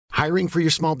Hiring for your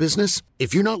small business?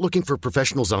 If you're not looking for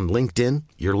professionals on LinkedIn,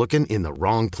 you're looking in the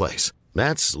wrong place.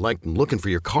 That's like looking for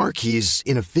your car keys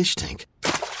in a fish tank.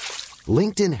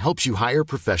 LinkedIn helps you hire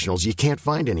professionals you can't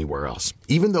find anywhere else,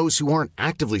 even those who aren't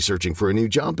actively searching for a new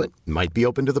job but might be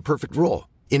open to the perfect role.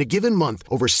 In a given month,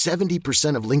 over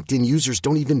 70% of LinkedIn users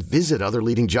don't even visit other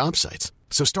leading job sites.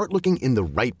 So start looking in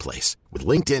the right place. With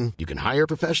LinkedIn, you can hire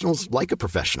professionals like a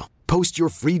professional. Post your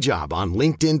free job on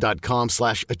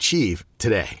linkedin.com/achieve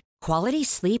today. Quality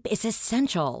sleep is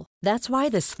essential. That's why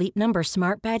the Sleep Number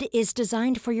Smart Bed is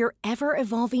designed for your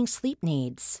ever-evolving sleep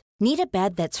needs. Need a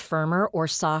bed that's firmer or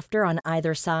softer on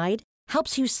either side?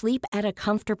 Helps you sleep at a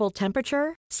comfortable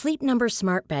temperature? Sleep Number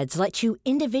Smart Beds let you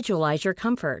individualize your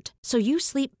comfort, so you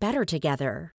sleep better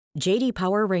together. J.D.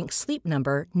 Power ranks Sleep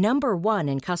Number #1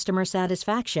 in customer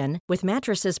satisfaction with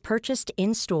mattresses purchased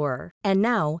in-store. And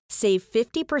now, save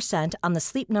 50% on the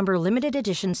Sleep Number Limited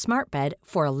Edition Smart Bed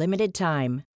for a limited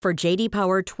time. For J.D.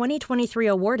 Power 2023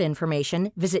 award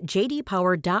information, visit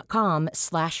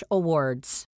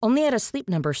jdpower.com/awards. Only at a Sleep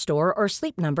Number store or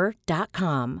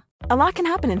sleepnumber.com. A lot can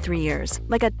happen in 3 years,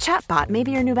 like a chatbot may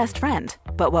be your new best friend.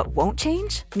 But what won't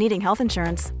change? Needing health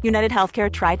insurance. United Healthcare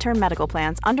Tri-Term Medical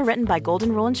Plans, underwritten by Golden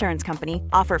Rule Insurance Company,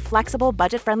 offer flexible,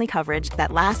 budget-friendly coverage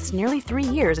that lasts nearly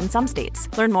 3 years in some states.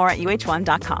 Learn more at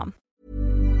uh1.com.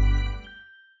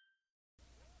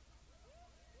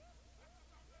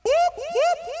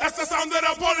 That's the sound of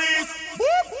the police.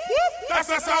 That's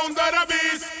the sound of the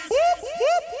beast.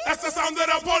 That's the sound of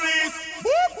the police.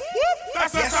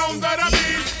 That's the sound of the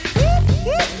beast.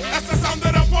 That's the sound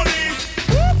of the police.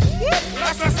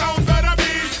 That's the sound of the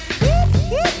beast.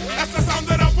 That's the sound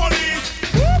of the police.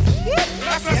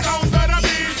 That's the sound of the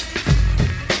beast.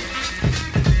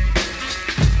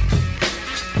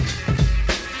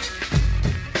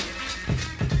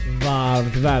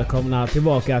 Varmt välkomna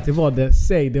tillbaka till vad det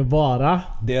säger det vara.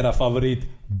 Deras favorit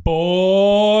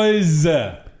Boys.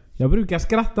 Jag brukar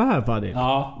skratta här på det.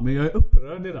 Ja. Men jag är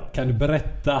upprörd idag. Kan du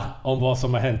berätta om vad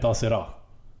som har hänt oss idag?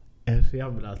 Jag är så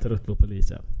jävla trött på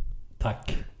polisen.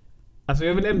 Tack. Alltså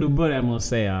jag vill ändå börja med att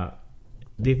säga,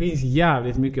 det finns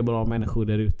jävligt mycket bra människor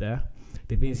där ute.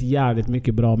 Det finns jävligt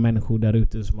mycket bra människor där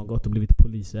ute som har gått och blivit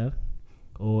poliser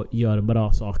och gör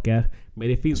bra saker. Men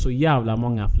det finns så jävla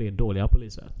många fler dåliga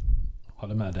poliser.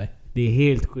 Håller med dig. Det är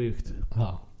helt sjukt.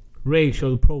 Ja.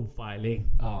 Racial profiling.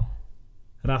 Ja.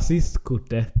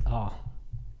 Rasistkortet. Ja.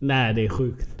 Nej, det är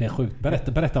sjukt. Det är sjukt.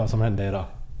 Berätta vad som hände idag.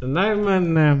 Nej,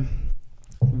 men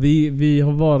vi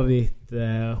har varit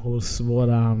hos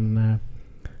våran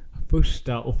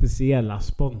första officiella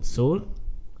sponsor.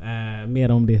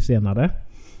 Mer om det senare.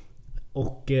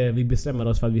 Och vi bestämmer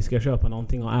oss för att vi ska köpa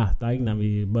någonting att äta innan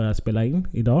vi börjar spela in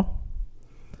idag.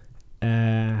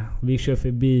 Vi kör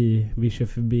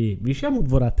mot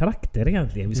våra trakter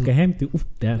egentligen. Vi ska hem till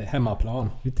orten. Det är hemmaplan.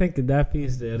 Vi tänkte där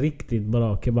finns det riktigt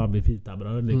bra kebab i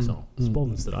pitabröd liksom.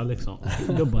 Sponsra liksom.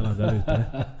 Gubbarna där ute.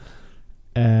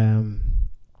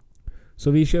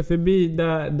 Så vi kör förbi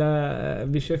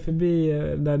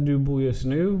där du bor just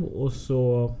nu. Och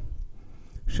så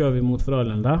kör vi mot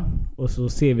Frölunda. Och så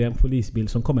ser vi en polisbil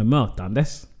som kommer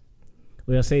mötandes.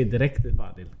 Och jag säger direkt till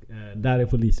Fadil, där är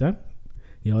polisen.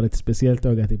 Jag har ett speciellt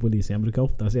öga till polisen. Jag brukar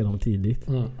ofta se dem tidigt.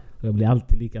 Och jag blir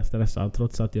alltid lika stressad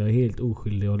trots att jag är helt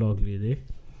oskyldig och laglydig.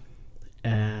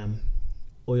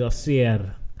 Och jag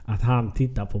ser att han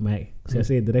tittar på mig. Så jag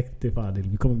säger direkt till Fadil,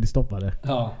 vi kommer bli stoppade.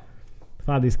 Ja.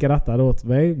 Fadil skrattar åt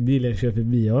mig. Bilen kör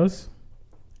förbi oss.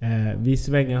 Vi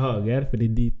svänger höger för det är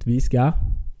dit vi ska.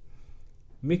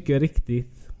 Mycket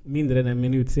riktigt, mindre än en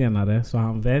minut senare så har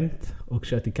han vänt och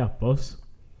kört ikapp oss.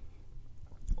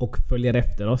 Och följer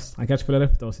efter oss. Han kanske följer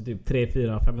efter oss i typ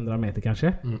 300-500 meter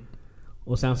kanske.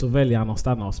 Och sen så väljer han att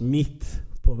stanna oss mitt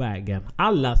på vägen.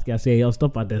 Alla ska se, jag har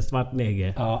stoppat en svart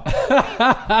neger. Ja.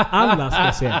 Alla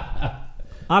ska se.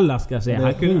 Alla ska se. Det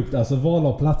är sjukt, alltså val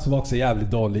av plats var också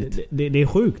jävligt dåligt. Det är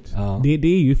sjukt. Ja. Det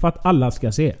är ju för att alla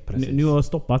ska se. Precis. Nu har jag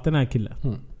stoppat den här killen.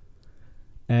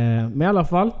 Men i alla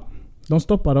fall, de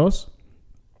stoppade oss.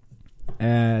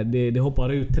 Det hoppar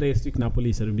ut 3 stycken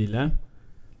poliser ur bilen.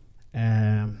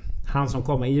 Han som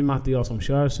kommer, i och med att det är jag som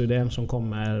kör, så är det en som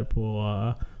kommer på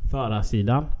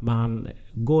förarsidan. Men han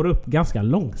går upp ganska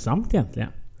långsamt egentligen.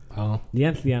 Ja. Det är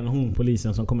egentligen hon,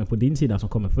 polisen, som kommer på din sida som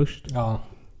kommer först. Ja.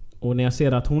 Och när jag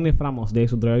ser att hon är framme hos dig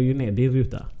så drar jag ju ner din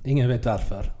ruta. Ingen vet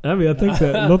varför. Ja, men jag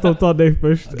tänkte, låt dem ta dig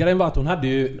först. Grejen var att hon hade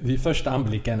ju vid första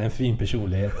anblicken en fin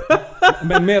personlighet.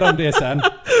 Men mer om det sen.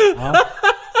 Ja.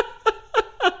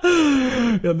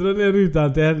 Jag drar ner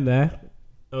rutan till henne.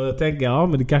 Och jag tänker, ja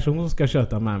men det kanske hon ska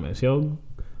köta med mig. Så jag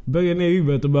böjer ner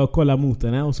huvudet och börjar kolla mot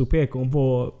henne. Och så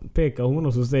pekar hon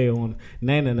och så säger hon,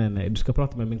 nej, du ska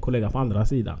prata med min kollega på andra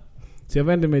sidan. Så jag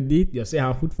vänder mig dit. Jag ser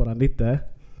han fortfarande inte.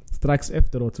 Strax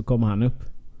efteråt så kommer han upp.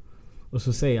 Och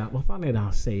så säger han, vad fan är det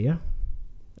han säger?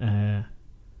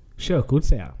 Körkort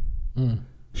säger han.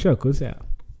 Körkort säger han.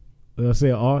 Och jag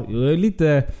säger, ja, jag är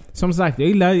lite... Som sagt,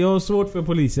 jag har svårt för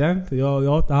polisen. Jag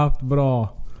har inte haft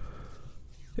bra...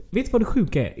 Vet du vad det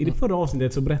sjuka är? I det förra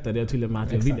avsnittet så berättade jag till och med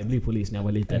att jag ville bli polis när jag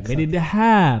var liten. Exakt. Men det är det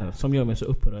här som gör mig så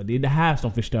upprörd. Det är det här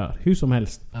som förstör. Hur som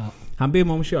helst. Ja. Han ber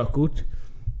mig om körkort.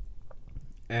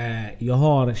 Jag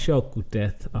har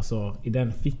körkortet alltså, i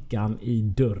den fickan i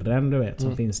dörren, du vet,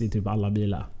 som finns i typ alla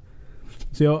bilar.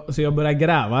 Så jag börjar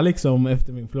gräva liksom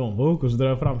efter min plånbok och så drar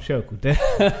jag fram körkortet.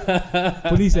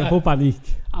 Polisen får panik.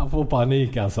 Han får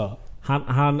panik alltså.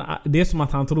 Det är som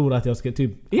att han tror att jag ska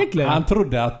typ... Egentligen. Han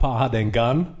trodde att Pa hade en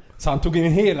gun. Så han tog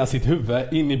in hela sitt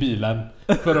huvud in i bilen.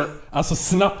 För att, alltså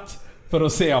snabbt. För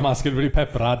att se om han skulle bli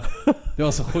pepprad. Det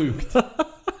var så sjukt.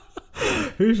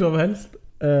 Hur som helst.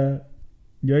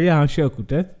 Jag ger han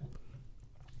körkortet.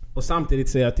 Och samtidigt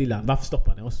säger jag till han, varför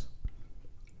stoppar ni oss?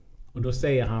 Och då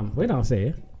säger han, vad är det han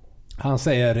säger? Han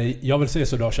säger, jag vill se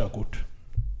så du har körkort.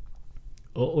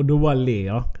 Och då bara ler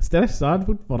jag. Stressad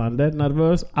fortfarande,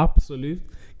 nervös, absolut.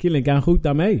 Killen kan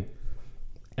skjuta mig.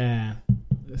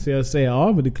 Så jag säger,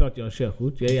 ja men det är klart jag har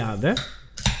körkort. Jag ger han det.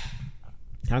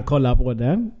 Han kollar på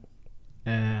den.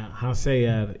 Han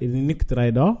säger, är ni nyktra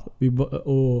idag?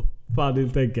 Och fan du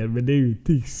tänker, men det är ju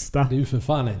tisdag. Det är ju för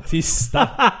fan en tisdag.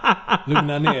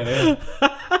 Lugna ner er.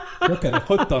 Klockan är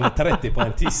 17:30 på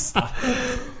en tisdag.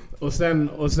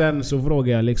 Och sen så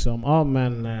frågar jag liksom, ja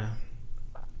men...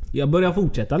 Jag börjar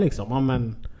fortsätta liksom, ja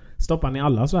men... Stoppar ni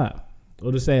alla så här?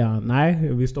 Och då säger han,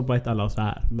 nej vi stoppar inte alla så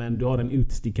här. Men du har en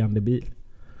utstickande bil.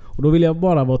 Och då vill jag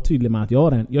bara vara tydlig med att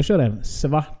jag kör en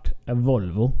svart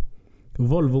Volvo.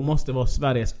 Volvo måste vara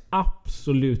Sveriges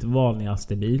absolut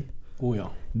vanligaste bil. Oh ja.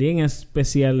 Det är ingen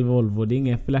speciell Volvo, det är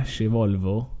ingen flashig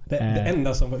Volvo. Det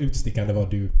enda som var utstickande var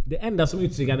du. Det enda som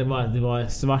utstickande var att det var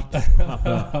svart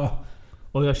papper.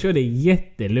 Och jag körde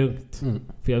jättelugnt.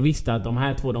 För jag visste att de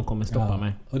här två de kommer stoppa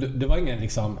mig. Och det var ingen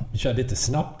liksom, vi körde lite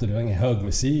snabbt och det var ingen hög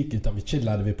musik utan vi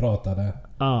chillade, vi pratade.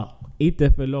 Ja,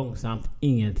 inte för långsamt,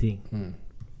 ingenting.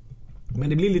 Men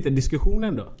det blir lite diskussion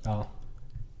ändå. Ja.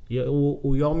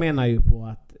 Och jag menar ju på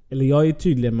att, eller jag är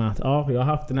tydlig med att ja, jag har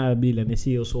haft den här bilen i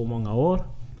si och så många år.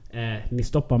 Ni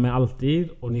stoppar mig alltid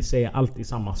och ni säger alltid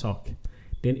samma sak.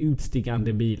 Det är en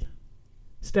utstickande bil.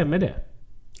 Stämmer det?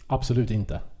 Absolut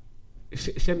inte.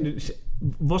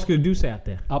 Vad skulle du säga att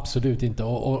det är? Absolut inte.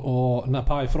 Och när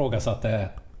Pa ifrågasatte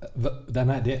den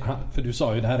här, för du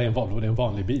sa ju det här är en Volvo, det är en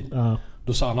vanlig bil. Ja.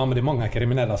 Då sa han, men det är många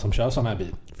kriminella som kör sån här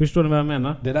bil. Förstår du vad jag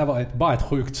menar? Det där var bara ett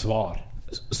sjukt svar.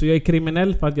 Så jag är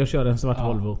kriminell för att jag kör en svart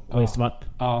Volvo och är svart?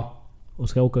 Ja. Och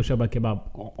ska åka och köpa kebab?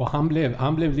 Och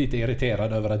han blev lite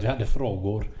irriterad över att vi hade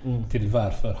frågor till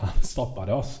varför han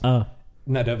stoppade oss. Ja.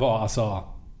 När det var alltså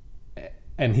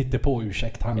en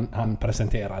hittepå-ursäkt han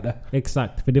presenterade.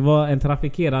 Exakt, för det var en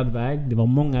trafikerad väg. Det var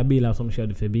många bilar som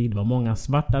körde förbi. Det var många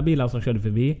svarta bilar som körde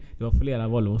förbi. Det var flera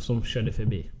Volvo som körde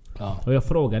förbi. Ja. Och jag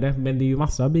frågade, men det är ju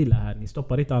massa bilar här. Ni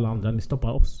stoppar inte alla andra, ni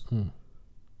stoppar oss.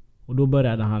 Och då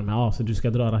började han med, så du ska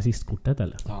dra rasistkortet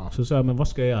eller? Ja. Så sa jag, men vad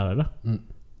ska jag göra då?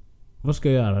 Vad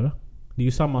ska jag göra då? Det är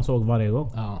ju samma sak varje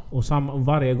gång. Ja. Och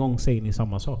varje gång säger ni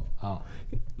samma sak. Ja.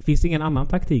 Finns det ingen annan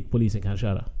taktik polisen kan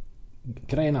köra?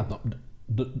 Grejen är att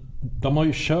de har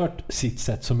ju kört sitt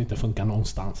sätt som inte funkar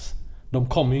någonstans. De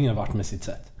kommer ju ingen vart med sitt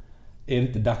sätt. Är det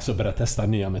inte dags att börja testa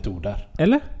nya metoder?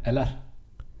 Eller?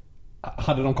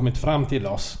 Hade de kommit fram till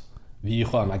oss, vi är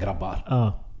sköna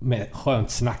grabbar, med skönt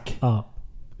snack,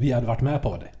 vi hade varit med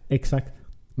på det. Exakt.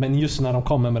 Men just när de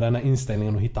kommer med den här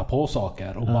inställningen och hittar på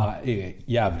saker och bara är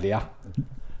jävliga,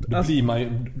 då blir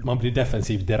man blir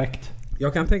defensiv direkt.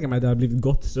 Jag kan tänka mig att det hade blivit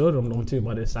gott surr om de typ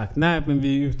hade sagt, nej men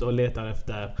vi är ute och letar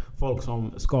efter folk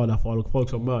som skadar folk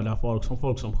som mördar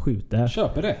folk som skjuter.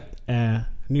 Köper det.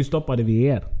 Nu stoppade vi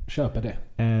er. Köper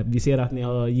det. Vi ser att ni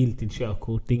har giltigt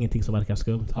körkort. Det är ingenting som verkar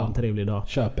skumt. Ha en trevlig dag.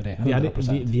 Köper det.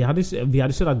 100%. Vi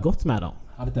hade surrat gott med dem.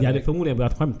 Vi hade förmodligen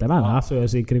börjat skämta med dem. Alltså jag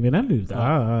ser kriminell ut.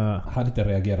 Hade inte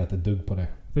reagerat ett dugg på det.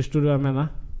 Förstår du vad jag menar?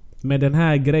 Med den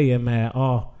här grejen med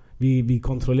vi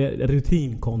kontrollerar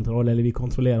rutinkontroll eller vi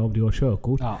kontrollerar om du har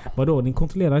körkort. Vadå? Ni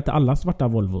kontrollerar inte alla svarta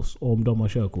Volvos om de har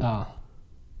körkort.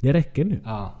 Det räcker nu.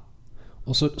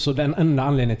 Och så den enda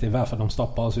anledningen till varför de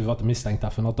stoppade oss, vi var inte misstänkta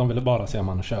för något. De ville bara se om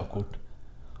man har körkort.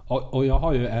 Och jag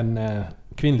har ju en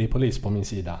kvinnlig polis på min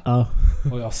sida.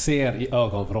 Och jag ser i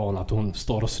ögonvrån att hon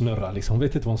står och snurrar liksom. Hon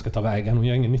vet inte vad hon ska ta vägen. Hon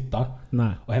gör ingen nytta.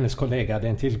 Nej. Och hennes kollega, det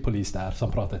är en till polis där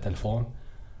som pratar i telefon.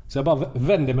 Så jag bara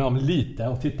vände mig om lite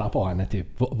och tittade på henne typ.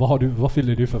 Vad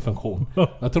fyller du för funktion?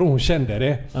 Jag tror hon kände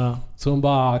det. Så hon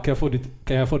bara, kan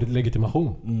jag få ditt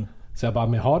legitimation? Så jag bara,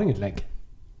 men jag har inget lägg.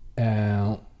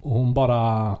 Och hon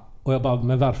bara... Och jag bara,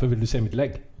 men varför vill du se mitt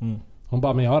lägg? Hon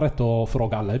bara, men jag har rätt att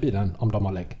fråga alla i bilen om de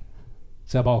har lägg.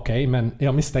 Så jag bara, okej, men är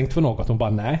jag misstänkt för något? Hon bara,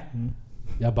 nej.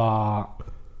 Jag bara...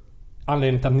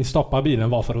 Anledningen till att ni stoppade bilen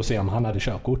var för att se om han hade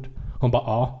körkort. Hon bara,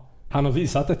 ja. Han har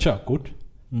visat ett körkort.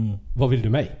 Vad vill du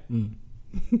mig?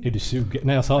 Är du sugen?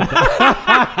 Nej, jag sa inte.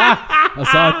 Jag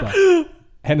sa inte.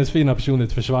 Hennes fina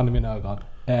personlighet försvann i mina ögon.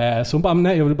 Så hon bara,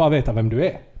 nej, jag vill bara veta vem du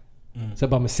är. Så jag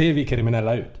bara, men ser vi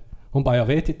kriminella ut? Hon bara, jag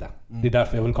vet inte. Det är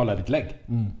därför jag vill kolla ditt lägg.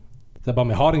 Så jag bara,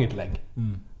 men jag har inget lägg.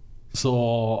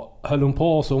 Så höll hon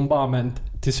på, så hon bara, men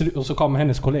till slut, och så kom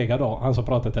hennes kollega då, han som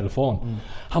pratade i telefon.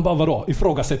 Han bara, vadå?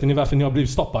 Ifrågasätter ni varför ni har blivit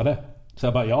stoppade? Så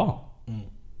jag bara, ja.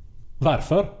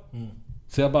 Varför?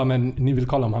 Så jag bara, men ni vill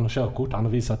kolla om han har körkort. Han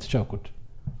har visat körkort.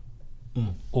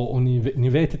 Och ni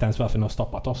vet inte ens varför ni har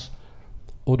stoppat oss.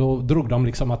 Och då drog de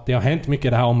liksom att det har hänt mycket i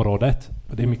det här området.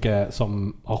 Och det är mycket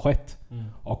som har skett.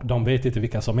 Och de vet inte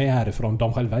vilka som är härifrån.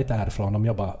 De själva är inte härifrån. De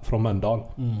jobbar från Mölndal.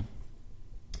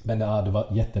 Men det var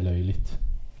jättelöjligt.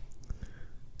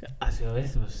 Alltså jag vet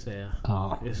inte vad jag ska säga.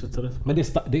 Ja. Jag är så trött. Men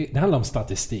det handlar om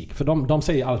statistik. För de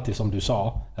säger alltid som du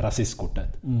sa,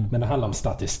 rasistkortet. Men det handlar om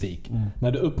statistik.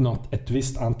 När du uppnått ett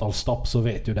visst antal stopp så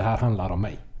vet du det här handlar om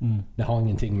mig. Det har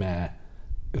ingenting med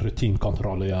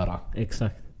rutinkontroll att göra.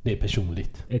 Exakt. Det är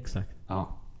personligt. Exakt. Ja.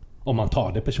 Om man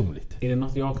tar det personligt. Är det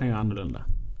något jag kan göra annorlunda?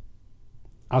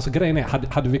 Alltså grejen är,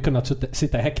 hade vi kunnat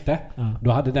sitta i häkte,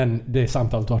 då hade det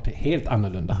samtalet varit helt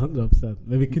annorlunda. 100%.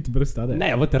 Men vi kan inte brösta det. Nej,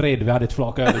 jag var inte redo. Vi hade ett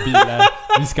flak över bilen.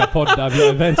 Vi ska podda, vi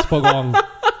har events på gång.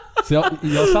 Så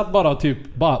jag satt bara och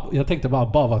jag tänkte bara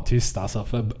vara tyst alltså.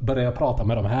 För börjar jag prata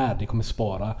med de här, det kommer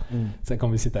spåra. Sen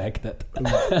kommer vi sitta i häktet.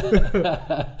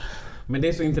 Men det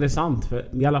är så intressant, för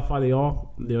i alla fall jag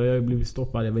har blivit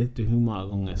stoppad, jag vet inte hur många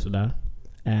gånger sådär.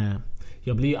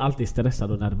 Jag blir ju alltid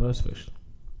stressad och nervös först.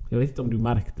 Jag vet inte om du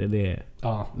märkte det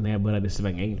när jag började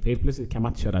svänga in. För helt plötsligt kan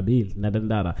man inte köra bil när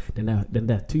den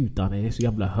där tutan är så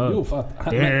jävla hög. Jo, för att,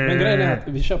 men grejen är att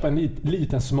vi köper en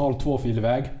liten smal tvåfilig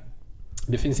väg.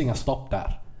 Det finns inga stopp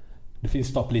där. Det finns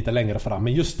stopp lite längre fram.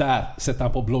 Men just där sätter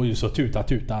han på blåljus och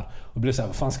tutar. Och blir så här,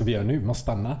 vad fan ska vi göra nu? Vi måste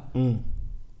stanna.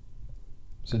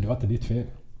 Så det var inte ditt fel.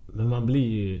 Men man blir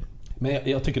ju... Men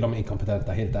jag tycker de är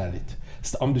inkompetenta, helt ärligt.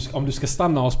 Om du ska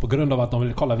stanna oss på grund av att de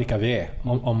vill kolla vilka vi är.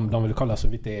 Om de vill kolla så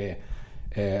vitt det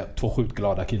är 2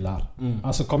 skjutglada killar.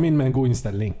 Alltså kom in med en god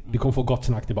inställning. Du kommer få gott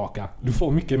snack tillbaka. Du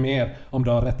får mycket mer om du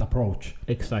har rätt approach.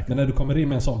 Exakt. Men när du kommer in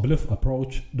med en sån bluff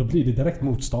approach, då blir det direkt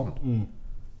motstånd.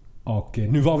 Och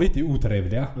nu var vi inte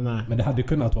otrevliga. Nej. Men det hade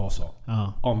kunnat vara så.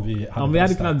 Ja. Om vi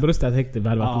hade kunnat brösta ett häkte, vi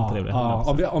hade varit otrevliga.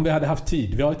 Ja. Om vi hade haft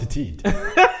tid. Vi har inte tid.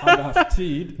 Om vi haft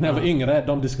tid när jag var yngre,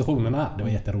 de diskussionerna, det var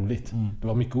jätteroligt. Det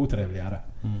var mycket otrevligare.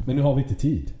 Men nu har vi inte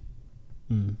tid.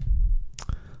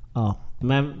 Ja.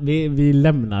 Men vi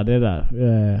lämnar det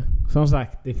där. Som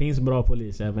sagt, det finns bra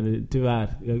poliser, men tyvärr,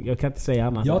 jag kan inte säga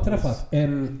annat. Jag har träffat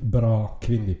en bra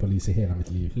kvinnlig polis i hela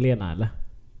mitt liv. Lena, eller?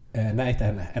 Nej, inte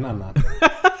henne. En annan.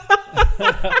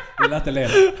 Jag vill inte Lena.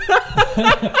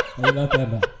 Jag vill inte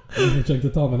henne. Jag försökte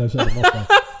ta mig när jag körde borta.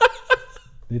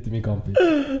 Det är inte min kompis.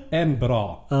 En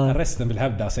bra. Resten vill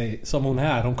hävda sig. Som hon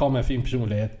här. Hon kommer med en fin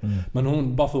personlighet. Men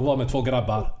hon bara får vara med 2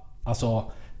 grabbar. Alltså,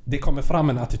 det kommer fram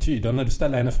en attityd. Och när du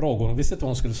ställer henne frågor, hon visste inte vad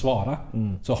hon skulle svara.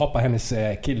 Så hoppar hennes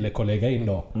killekollega in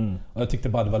då. Och jag tyckte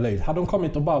bara det var löjligt. Hade hon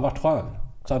kommit och bara varit skön,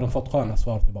 så hade de fått sköna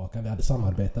svar tillbaka. Vi hade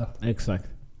samarbetat. Exakt.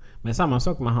 Men samma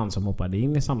sak med han som hoppade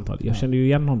in i samtalet. Jag kände ju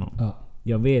igen honom.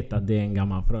 Jag vet att det är en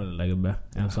gammal Frölunda-gubbe.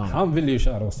 Han ville ju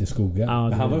köra oss till skogen.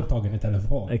 Men han var upptagen i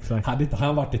telefon. Exakt. Hade inte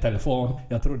han varit i telefon,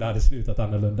 jag tror det hade slutat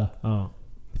annorlunda.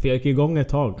 För jag gick igång ett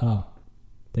tag.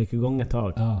 Det gick igång ett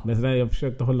tag. Men sen jag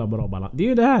försökte hålla bra balans. Det är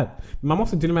ju det här. Man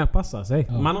måste till och med passa sig.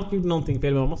 Man har inte gjort någonting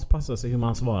fel, men man måste passa sig hur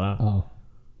man svarar.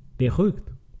 Det är sjukt.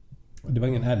 Det var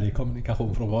ingen ärlig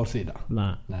kommunikation från vår sida.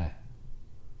 Nej.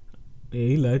 Jag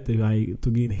gillar inte hur han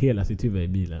tog in hela sitt huvud i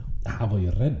bilen. Han var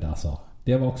ju rädd alltså.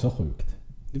 Det var också sjukt.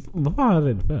 Vad var han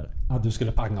rädd för? Att du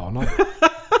skulle panga honom.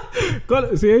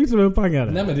 Kolla, ser jag ut som en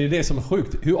pangare? Nej, men det är det som är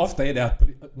sjukt. Hur ofta är det att...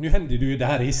 Nu hände det ju det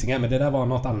här i Hisingen, men det där var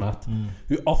något annat.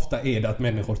 Hur ofta är det att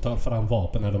människor tar fram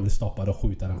vapen när de blir stoppade och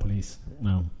skjuter en polis?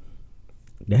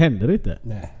 Det händer inte.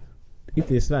 Nej.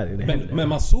 Inte i Sverige. Men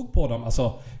man såg på dem,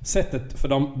 alltså sättet, för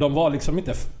de var liksom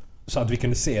inte så att vi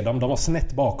kunde se dem. De var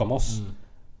snett bakom oss.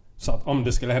 Så att om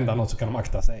det skulle hända något så kan de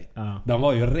akta sig. De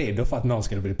var ju redo för att någon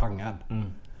skulle bli pangad.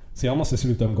 Så jag måste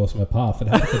sluta umgås med par, för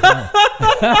det här är inte bra.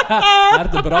 Det här är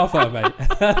inte bra för mig.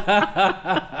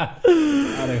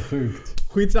 Det är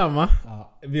sjukt. Skitsamma.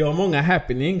 Vi har många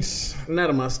happenings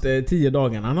närmaste 10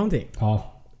 dagarna någonting.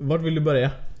 Vart vill du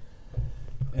börja?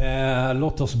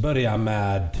 Låt oss börja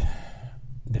med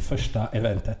det första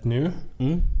eventet nu.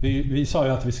 Vi sa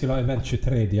ju att vi skulle ha event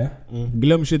 23.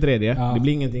 Glöm 23. Ja. Det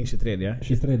blir ingenting 23.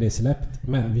 23 är släppt,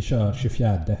 men vi kör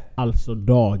 24. Alltså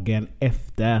dagen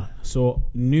efter. Så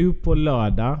nu på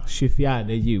lördag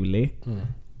 24 juli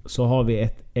så har vi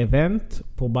ett event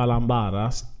på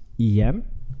Balambaras igen.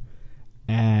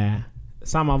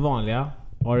 Samma vanliga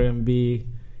R&B,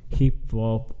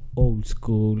 hiphop, old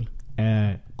school,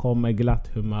 kommer glatt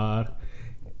humör.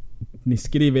 Ni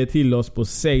skriver till oss på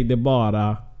Säg det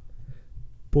bara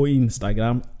på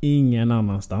Instagram, ingen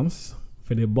annanstans.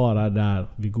 För det är bara där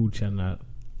vi godkänner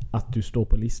att du står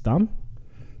på listan.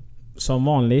 Som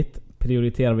vanligt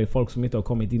prioriterar vi folk som inte har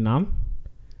kommit innan.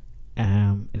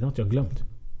 Är det något jag har glömt?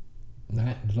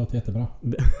 Nej, det låter jättebra.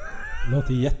 Det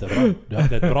låter jättebra. Du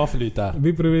hade ett bra flyt där.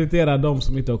 Vi prioriterar de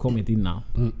som inte har kommit innan.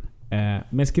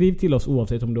 Men skriv till oss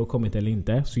oavsett om du har kommit eller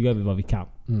inte, så gör vi vad vi kan.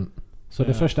 Så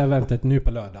det första eventet nu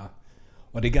på lördag.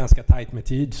 Och det är ganska tajt med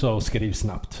tid, så skriv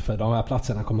snabbt. För de här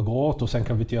platserna kommer gå åt och sen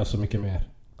kan vi inte göra så mycket mer.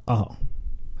 Aha.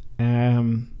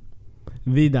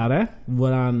 Vidare,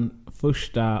 våran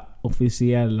första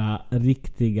officiella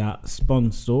riktiga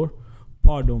sponsor,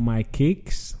 Pardon My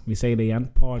Kicks. Vi säger det igen.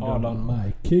 Pardon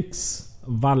My Kicks.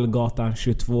 Vallgatan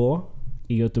 22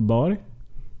 i Göteborg.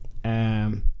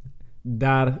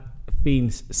 Där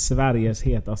finns Sveriges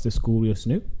hetaste skor just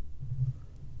nu.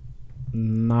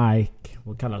 Nike,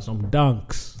 vad kallas de?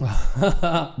 Dunks.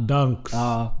 Dunks.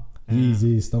 Ja.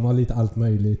 Yeezys, de har lite allt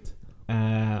möjligt.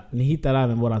 Ni hittar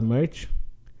även vårat merch.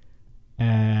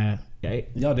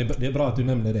 Ja, det är bra att du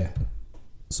nämnde det.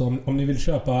 Så om ni vill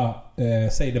köpa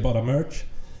Säg det bara merch,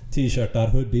 t-shirtar,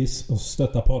 hoodies och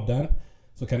stötta podden,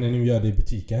 så kan ni nu göra det i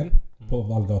butiken på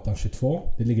Vallgatan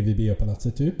 22. Det ligger vid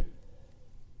biopalatset typ.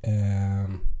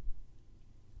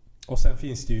 Och sen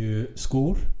finns det ju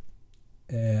skor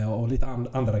och lite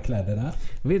andra kläder där.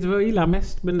 Vet du vad jag gillar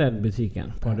mest med den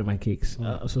butiken? Pardon My Kicks.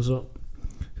 Alltså, så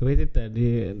jag vet inte,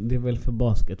 det är väl för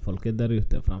basketfolket där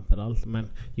ute framförallt. Men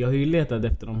jag har ju letat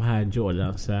efter de här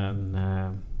Jordansen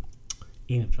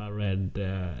Infrared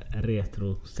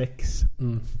Retro 6.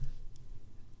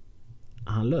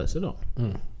 Han löser dem.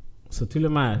 Så till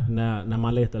och med när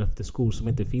man letar efter skor som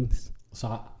inte finns,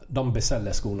 så de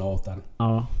beställer skorna åt den.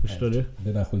 Ja, förstår du?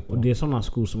 Det där skitbra. Och det är sådana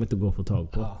skor som inte går att få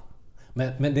tag på. Ja.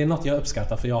 Men det är något jag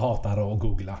uppskattar, för jag hatar att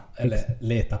googla eller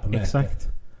leta på nätet. Exakt.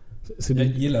 Så jag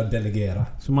gillar att delegera.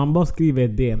 Så man bara skriver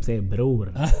ett DM och säger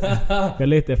bror, jag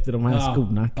letar efter de här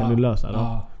skorna, kan du lösa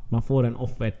dem? Man får en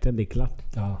offert, det är klart.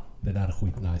 Ja, det där är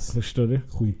skitnice. Förstår du?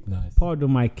 Skitnice.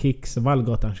 Pardon My Kicks,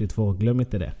 Vallgatan 22, glöm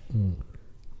inte det.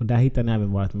 Och där hittar ni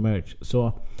även vårt merch.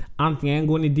 Så antingen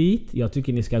går ni dit, jag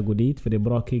tycker ni ska gå dit för det är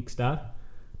bra kicks där.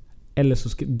 Eller så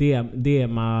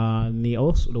DMar ni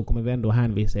oss och då kommer vi ändå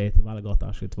hänvisa er till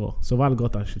Vallgatan 22. Så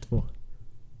Vallgatan 22.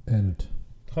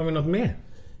 Har vi något mer?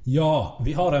 Ja,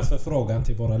 vi har en förfrågan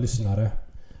till våra lyssnare.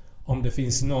 Om det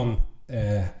finns någon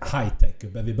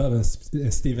high-tech-gubbe. Vi behöver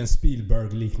en Steven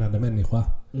Spielberg-liknande människa.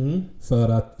 För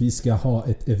att vi ska ha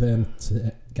ett event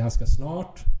ganska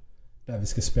snart. Där vi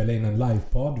ska spela in en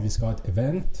livepodd. Vi ska ha ett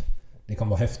event. Det kommer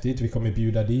vara häftigt. Vi kommer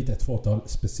bjuda dit ett fåtal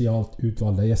speciellt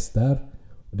utvalda gäster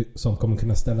som kommer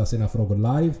kunna ställa sina frågor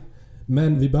live.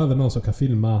 Men vi behöver någon som kan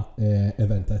filma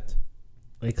eventet.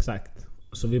 Exakt.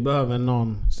 Så vi behöver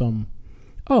någon som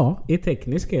är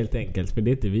teknisk helt enkelt. För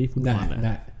det är inte vi fortfarande.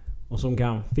 Nej. Och som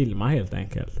kan filma helt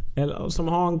enkelt. Eller som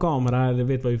har en kamera. Eller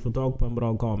vet vad vi får tag på en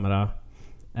bra kamera.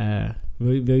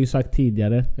 Vi har ju sagt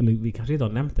tidigare. Eller vi kanske inte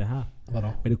har nämnt det här. Vadå?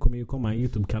 Men det kommer ju komma en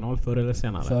YouTube-kanal förr eller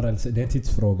senare. Det är en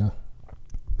tidsfråga.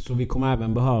 Så vi kommer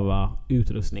även behöva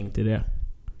utrustning till det.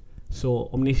 Så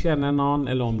om ni känner någon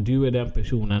eller om du är den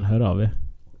personen, hör av er.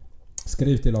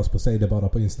 Skriv till oss på Säg det bara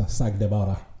på Insta. Sag det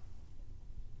bara.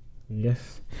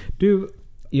 Yes. Du,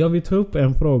 jag vill ta upp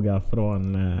en fråga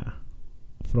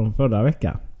från förra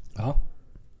veckan. Ja.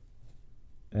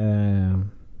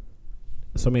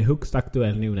 Som är högst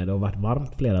aktuell nu när det har varit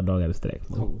varmt flera dagar i sträck.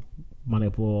 Man är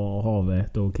på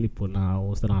havet och klipporna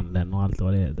och stranden och allt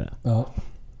vad det heter. Ja.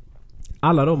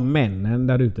 Alla de männen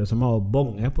där ute som har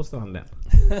bånge på stranden.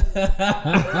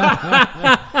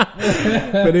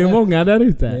 För det är många där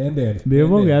ute. Det är en del. Det är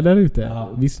många där ute. Ja.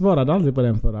 Vi svarade aldrig på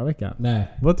den förra veckan. Nej.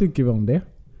 Vad tycker vi om det?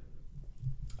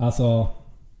 Alltså,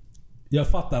 jag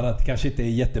fattar att det kanske inte är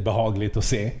jättebehagligt att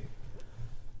se.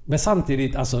 Men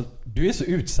samtidigt, alltså, du är så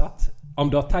utsatt. Om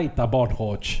du har tajta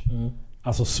badshorts,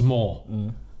 alltså små,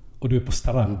 och du är på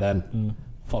stranden,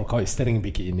 folk har ju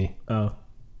stringbikini. Ja.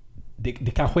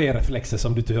 Det kanske är reflexer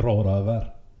som du inte rår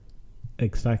över.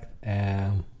 Exakt.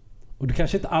 Och du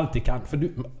kanske inte alltid kan, för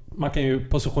man kan ju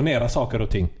positionera saker och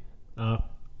ting. Ja.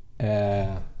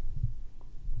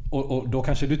 Och då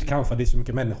kanske du inte kan, för det är så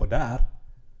mycket människor där.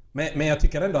 Men jag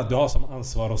tycker ändå att du har som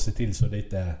ansvar att se till så det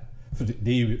inte... För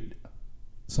det är ju...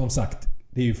 Som sagt,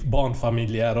 det är ju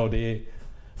barnfamiljer och det är...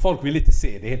 Folk vill inte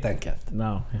se det helt enkelt.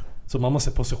 No. Så man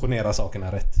måste positionera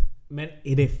sakerna rätt. Men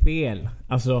är det fel?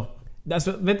 Alltså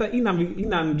vänta,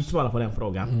 innan du svarar på den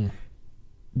frågan.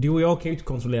 Du och jag kan ju inte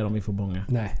kontrollera om vi får bånga.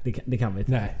 Nej. Det kan vi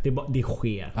inte. Nej. Det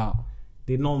sker. Ja.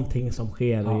 Det är någonting som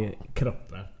sker i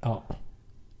kroppen. Ja.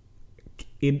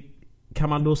 Kan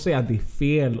man då säga att det är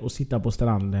fel att sitta på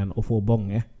stranden och få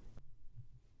bånge?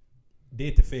 Det är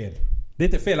inte fel. Det är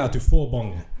inte fel att du får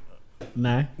bånge.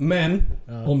 Nej. Men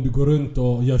om du går runt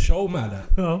och gör show med det,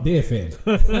 det är fel.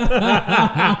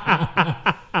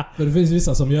 För det finns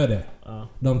vissa som gör det.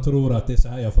 De tror att det är så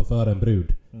här jag får för en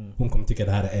brud. Hon kommer tycka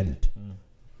det här är eld.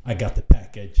 I got the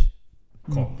package.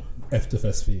 Kom.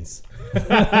 Efterfest finns.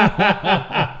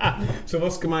 Så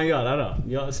vad ska man göra då?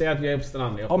 Jag säger att jag är på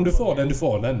stranden. Om du får den, du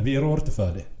får den. Vi rår inte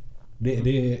för det.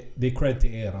 Det är cred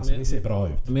till er. Alltså, ni ser bra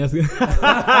ut. Men jag ska...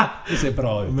 Ni ser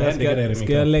bra ut. Men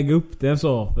ska jag lägga upp den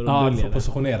så? För att du får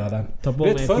positionera den.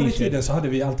 Förr i tiden så hade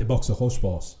vi alltid boxershorts på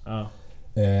oss.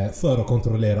 För att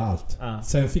kontrollera allt.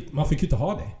 Sen man fick ju inte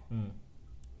ha det.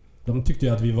 De tyckte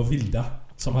ju att vi var vilda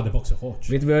som hade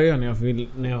boxershorts. Vet du vad jag gör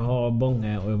när jag har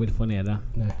bånge och jag vill få ner det?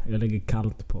 Nej. Jag lägger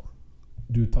kallt på.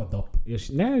 Du tar dopp?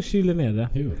 Jag kyler ner det.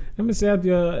 Hur? Ja, men säg att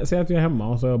jag är hemma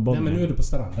och så har jag bånge. Nej, men nu är du på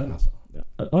stranden alltså.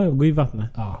 Ja, jag går i vattnet.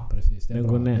 Ja, precis. Det är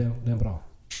bra. Går ner. Det är bra.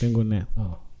 Den går ner.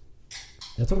 Ja.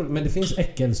 Jag tror, men det finns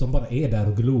äckel som bara är där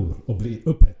och glor och blir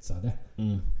upphetsade.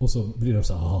 Och så blir de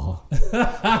så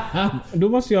Då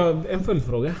måste jag en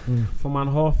följdfråga. Får man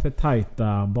ha för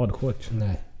tajta badshorts?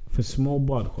 Nej. För små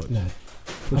badshorts? Nej.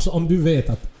 Alltså om du vet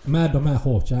att med de här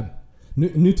shortsen,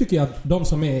 nu tycker jag att de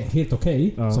som är helt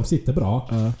okej, som sitter bra,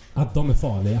 att de är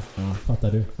farliga.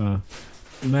 Fattar du?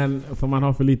 Men får man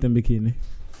ha för liten bikini?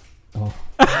 Ja.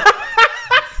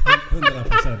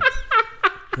 100%.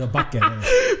 Jag backar det.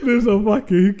 Du är så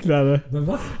fucking hycklare. Men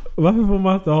va? Varför får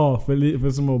man inte ha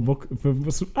för små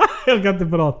jag kan inte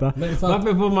prata.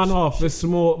 Varför får man ha för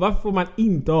små... Varför får man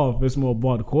inte ha för små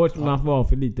badshorts men man får ha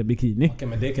för lite bikini? Okej,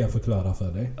 men det kan jag förklara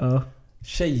för dig.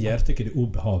 Tjejer tycker det är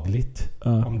obehagligt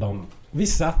om de...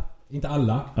 Vissa, inte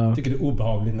alla, tycker det är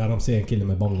obehagligt när de ser en kille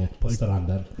med bånge på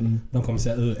stranden. De kommer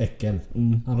säga äckel.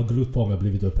 Han har glott på mig och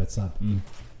blivit upphetsad.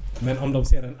 Men om de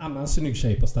ser en annan snygg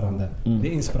tjej på stranden, det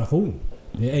är inspiration.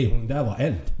 Det är hon där var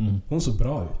eld. Hon såg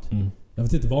bra ut. Jag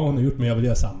vet inte vad hon har gjort, men jag vill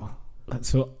göra samma.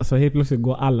 Så helt plötsligt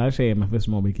går alla tjejer med för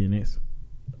små bikinis?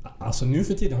 Alltså nu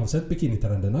för tiden har de sett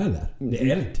bikinitrenderna eller? Det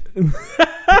är eld. Det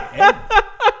är eld.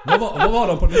 Vad var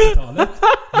de på 90-talet?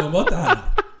 De var inte här.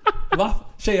 Va?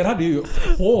 Tjejer hade ju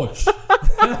shorts.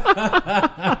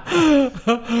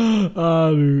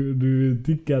 Du är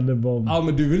tickande bomb. Ja,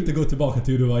 men du vill inte gå tillbaka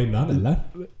till hur du var innan, eller?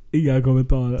 Inga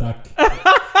kommentarer. Tack.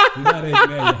 Det där är ett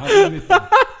nej. Han vill inte.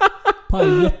 Pa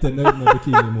är jättenöjd med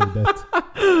bikinimodet.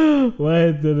 Vad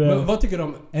heter det? Men vad tycker du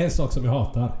om en sak som jag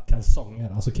hatar?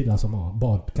 Kalsonger. Alltså killar som har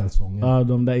badkalsonger. Ja,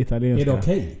 de där italienska. Är det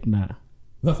okej? Nej.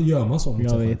 Varför gör man sånt?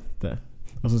 Jag vet inte.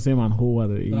 Och så ser man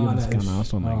hår i ljumskarna och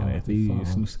sådana grejer. Det är ju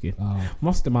snuskigt.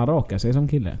 Måste man raka sig som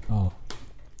kille? Ja.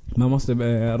 Man måste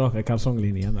raka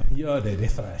kalsonglinjen där. Gör det är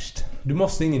fräscht. Du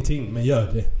måste ingenting, men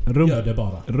gör det. Gör det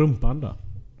bara. Rumpan då?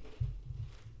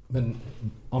 Men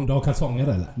om du har kalsonger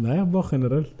eller? Nej, bara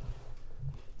generellt.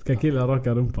 Ska killar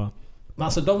raka rumpan? Men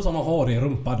alltså de som har hår i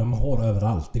rumpa, de har hår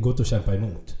överallt. Det går inte att kämpa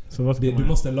emot. Så du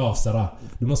måste lasera.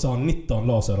 Du måste ha 19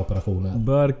 laseroperationer.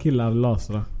 Bör killar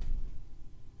lasera?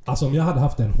 Alltså om jag hade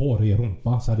haft en hårig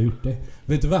rumpa så hade jag gjort det.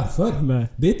 Vet du varför? Nej.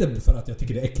 Det är inte för att jag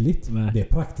tycker det är äckligt. Nej. Det är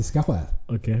praktiska skäl.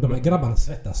 Okay. De här grabbarna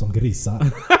svettas som grisar.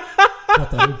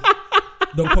 Fattar du?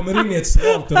 De kommer in i ett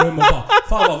svalt rum och bara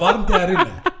fan vad varmt det är här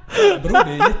inne. Bro,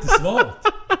 det är jättesvalt.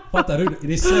 Fattar du?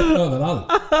 Det är svett överallt.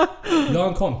 Jag har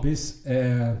en kompis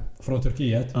från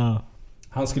Turkiet.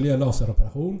 Han skulle göra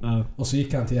laseroperation. Och så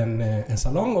gick han till en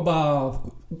salong och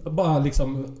bara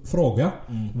liksom fråga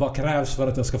vad krävs för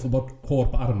att jag ska få bort hår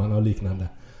på armarna och liknande.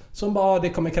 Så bara, det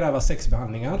kommer kräva 6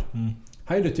 behandlingar.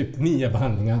 Han gjorde typ 9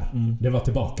 behandlingar. Det var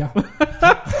tillbaka.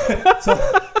 så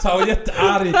han var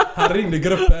jättearg. Han ringde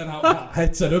gruppen. Han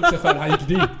hetsade upp sig själv. Han gick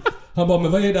dit. Han bara,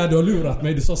 men vad är det här du har lurat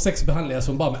mig? Du sa 6 behandlingar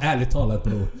som bara, men ärligt talat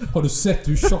bror. Har du sett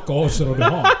hur tjocka hårstrån du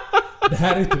har? Det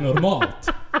här är inte normalt.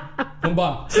 Hon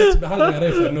bara, 6 behandlingar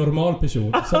är för en normal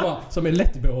person som är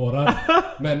lättbehårad.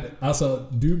 Men alltså,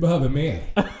 du behöver mer.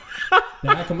 Det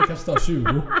här kommer kanske ta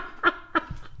 20.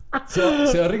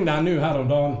 Så jag ringde han nu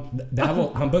häromdagen.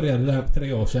 Han började det här för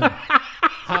 3 år sedan.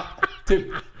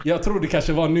 Jag tror det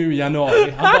kanske var nu i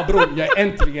januari. Han bara, bror, jag är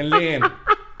äntligen len.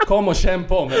 Kom och känn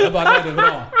på mig. Jag bara, nej det är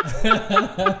bra.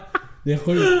 Det är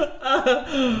sjukt.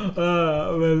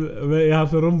 Men är han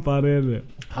så rumpa det nu?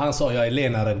 Han sa jag är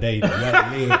lenare än dig. Jag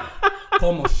är len.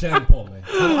 Kom och känn på mig.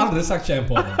 Han har aldrig sagt känn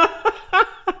på mig.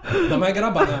 De här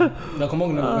grabbarna, jag kommer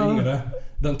ihåg när de var yngre.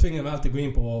 De tvingade mig alltid gå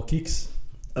in på Kicks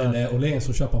eller Åhléns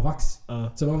och köpa vax.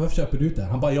 Så de, varför köper du ut det?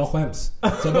 Han bara, jag skäms.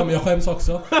 Så jag bara, men jag skäms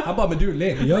också. Han bara, men du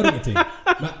Len, det gör ingenting.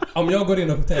 Men om jag går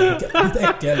in och hotellet, ditt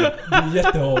äckel, du är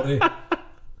jättehårig.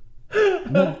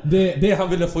 Men det han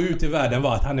ville få ut i världen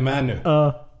var att han är med nu.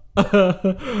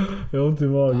 Jag har inte i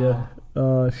magen.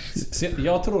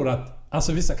 Jag tror att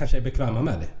alltså vissa kanske är bekväma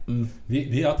med det.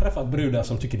 Vi har träffat brudar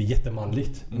som tycker det är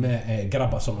jättemanligt med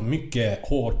grabbar som har mycket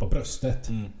hår på bröstet.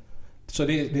 Så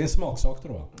det är en smaksak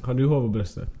tror jag. Har du hår på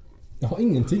bröstet? Jag har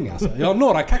ingenting alltså. Jag har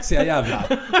några kaxiga jävlar.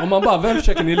 Om man bara, vem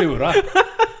försöker ni lura?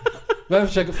 Vem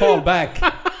försöker fall back?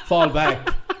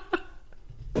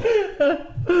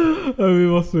 Vi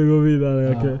måste gå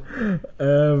vidare. Okay.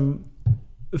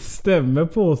 Stämmer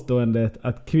påståendet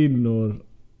att kvinnor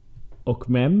och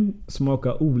män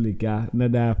smakar olika när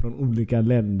det är från olika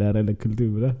länder eller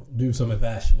kulturer? Du som är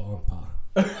världsvan, pa.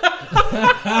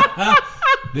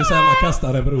 Det är så här man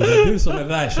kastar en broder. Du som är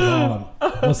världsvan.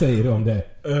 Vad säger du om det?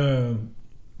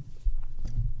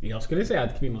 Jag skulle säga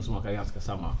att kvinnor smakar ganska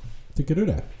samma. Tycker du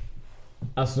det?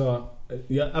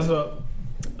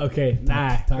 Okej,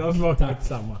 nej. De smakar inte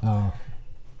samma. Ja.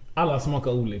 Alla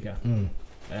smakar olika.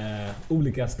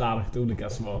 Olika starkt, olika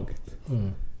svagt.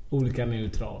 Olika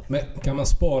neutralt. Men kan man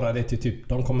spara det till typ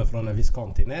de kommer från en viss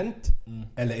kontinent?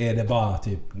 Eller är det bara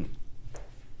typ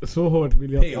så hårt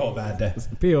vill jag pH-värde?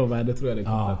 pH-värde tror jag det är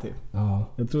kopplat till. Ja.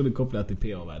 Jag tror det är kopplat till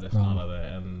pH-värde snarare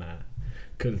än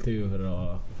kultur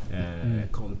och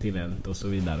kontinent och så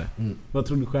vidare. Vad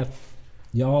tror du själv?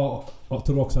 Jag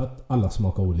tror också att alla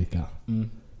smakar olika.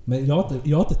 Men jag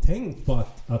har inte tänkt på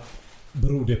att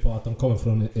beror det på att de kommer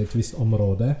från ett visst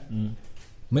område.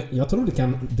 Men jag tror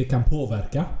det kan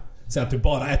påverka. Så att du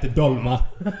bara äter dolma.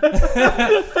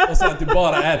 Och så att du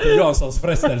bara äter Janssons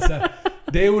frestelse.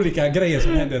 Det är olika grejer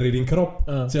som händer i din kropp.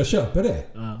 Så jag köper det.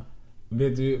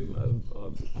 Vet du,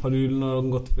 har du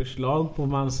något förslag på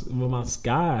vad man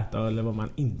ska äta eller vad man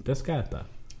inte ska äta?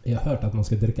 Jag har hört att man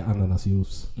ska dricka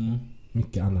ananasjuice.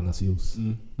 Mycket ananasjuice.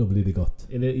 Då blir det gott.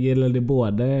 Gäller det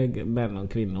både män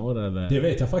och kvinnor? Eller? Det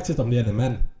vet jag faktiskt inte om det gäller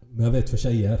män. Men jag vet för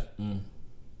tjejer.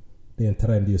 Det är en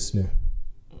trend just nu.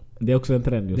 Det är också en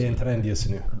trend just nu. Det är en trend just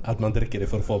nu. Att man dricker det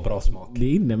för att få bra smak. Det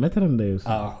är inne med trender just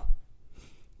nu. Ja.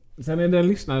 Sen är det en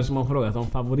lyssnare som har frågat om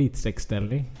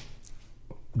favoritsexställning.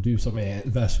 Du som är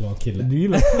världsvan kille. Du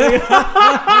gillar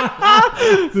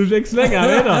Du försöker slänga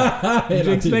mig då. Du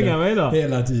försöker slänga mig då.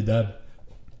 Hela tiden.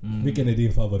 Vilken är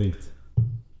din favorit?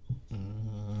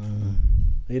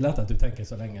 Jag gillar inte att du tänker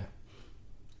så länge.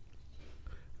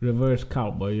 Reverse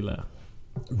cowboy gillar jag.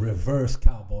 Reverse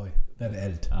cowboy. Den är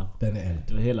eld. Ja. Den är eld.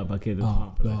 Det var hela paketet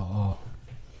framför dig. Ja.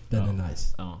 Den är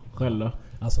nice. Ja. Själv då?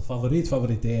 Alltså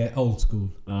favorit det är old school.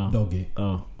 Doggy.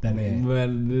 Ja. Den är...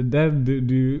 Men den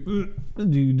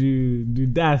du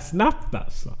där snabbt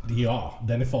alltså. Ja,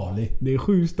 den är farlig. Det är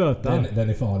 7 stötar. Den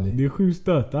är farlig. Det är 7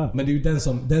 stötar. Men det är ju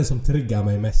den som triggar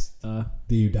mig mest. Ja.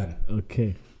 Det är ju den.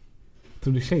 Okej.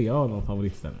 Tror du tjejer har någon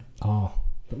favoritställning? Ja.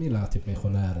 De gillar typ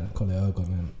missionären. Kolla i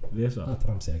ögonen. Det är så? Ja,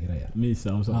 tramsiga grejer.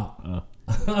 Mysa och så. Ja.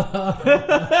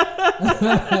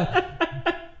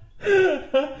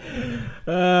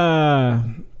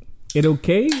 Är det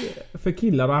okej för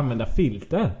killar att använda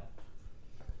filter?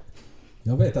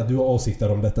 Jag vet att du har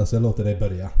åsikter om detta så jag låter dig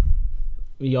börja.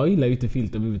 Jag gillar ju inte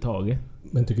filter överhuvudtaget.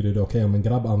 Men tycker du det är okej om en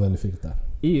grabb använder filter?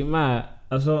 I och med,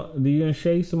 alltså det är ju en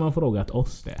tjej som har frågat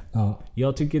oss det. Ja.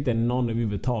 Jag tycker inte någon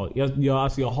överhuvudtaget.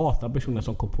 Jag hatar personer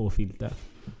som kom på filter.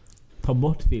 Ta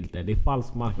bort filter, det är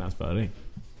falsk marknadsföring.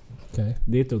 Okay.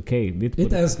 Det är inte okej.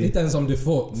 Inte ens om du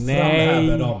får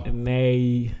framhäva dem.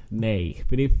 Nej.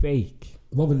 För det är fake.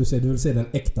 Vad vill du se? Du vill se den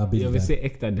äkta bilden? Jag vill se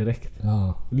äkta direkt.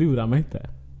 Ja. Lura mig inte.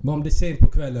 Men om det är sent på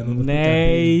kvällen och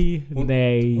nej.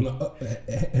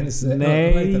 Hennes ögon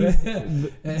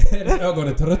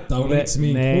är trötta. Hon är inte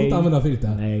smink. Hon inte använder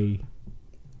filter. Nej.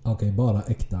 Okej, bara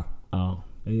äkta. Ja,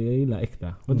 jag gillar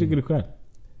äkta. Vad tycker du själv?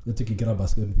 Jag tycker grabbar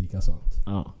ska undvika sånt.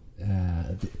 Ja.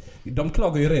 De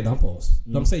klagar ju redan på oss.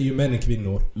 De säger ju män och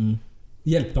kvinnor.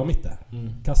 Hjälp dem inte.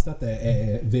 Kasta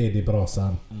inte ved i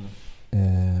brasan.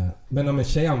 Men om en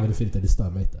tjej använder filter, det stör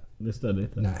mig inte. Det stör dig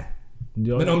inte? Nej.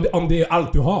 Men om det är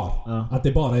allt du har, att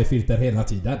det bara är filter hela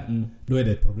tiden, då är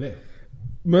det ett problem.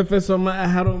 Men för som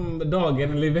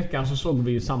häromdagen eller i veckan så såg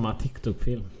vi ju samma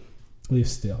TikTok-film.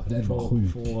 Just det, ja. Den var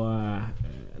sjuk.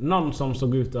 Någon som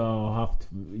såg ut att ha haft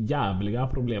jävliga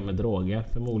problem med droger.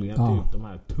 Förmodligen typ de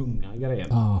här tunga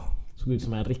grejerna. Såg ut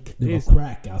som en riktig... Det var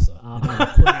crack alltså. Det var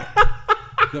crack.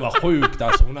 Det var sjukt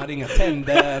alltså. Hon hade inga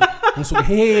tänder. Hon såg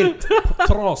helt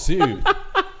trasig ut.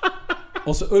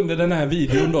 Och så under den här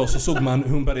videon då så såg man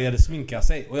hur hon började sminka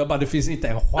sig. Och jag bara, det finns inte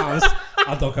en chans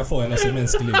att de kan få henne som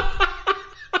mänsklig.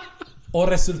 Och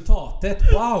resultatet,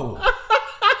 wow!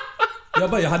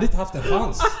 Jag hade inte haft en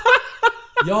chans.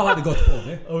 Jag hade gått på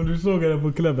det. Om du såg henne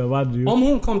på klubben, vad hade du? Om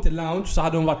hon kom till lounge så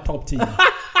hade hon varit topp 10.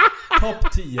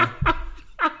 Topp 10.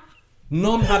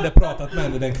 Någon hade pratat med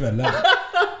henne den kvällen.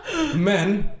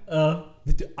 Men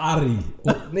vet du, arg.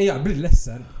 Och, nej, jag blir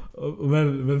ledsen.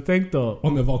 Men tänk då.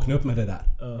 Om jag vaknade upp med det där.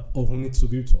 Och hon inte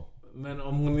såg ut så. Men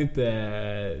om hon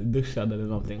inte duschade eller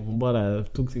någonting. Hon bara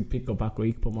tog sitt pick och pack och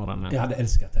gick på morgonen. Jag hade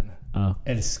älskat henne.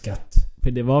 Älskat.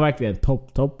 För det var verkligen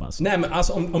topp alltså. Nej men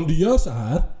alltså om du gör så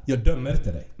här, jag dömer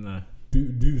inte dig. Nej.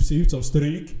 Du ser ut som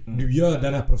stryk. Du gör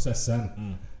den här processen.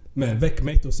 Men väck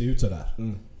mig och se ut så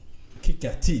där. Kicka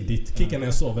tidigt. Kicka när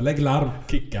jag sover. Lägg larm.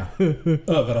 Kicka.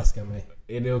 Överraska mig.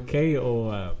 Är det okej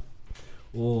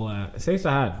och säg så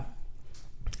här.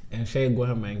 En tjej går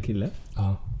hem med en kille.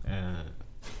 Ja.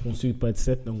 Hon ser ut på ett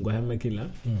sätt när hon går hem med killen.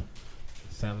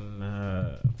 Sen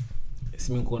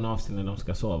sminkar hon av sig när de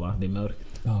ska sova. Det är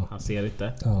mörkt. Ja. Han ser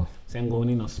inte. Ja. Sen går hon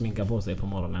in och sminkar på sig på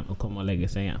morgonen och kommer och lägger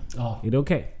sig igen. Ja. Är det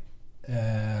okej?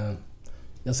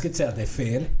 Jag ska inte säga att det är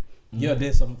fel. Gör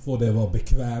det som får det att vara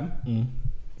bekväm.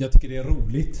 Jag tycker det är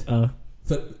roligt.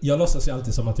 För jag låtsas ju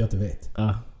alltid som att jag inte vet.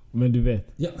 Men du vet.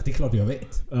 Ja, det är klart jag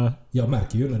vet. Jag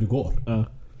märker ju när du går.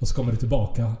 Och så kommer du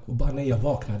tillbaka och bara, nej, jag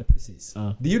vaknade precis.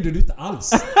 Det gjorde du inte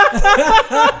alls.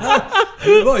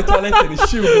 Du var i toaletten i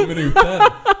 20 minuter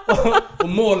och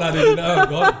målade dina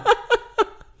ögon.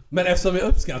 Men eftersom jag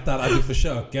uppskattar att du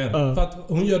försöker, för att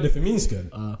hon gör det för min skull,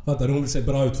 för att hon vill se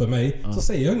bra ut för mig, så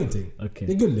säger jag ingenting. Okay.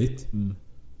 Det är gulligt.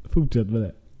 Fortsätt med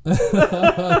det.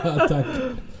 Tack.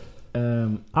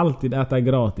 Alltid äta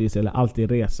gratis eller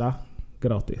alltid resa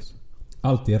gratis?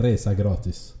 Alltid resa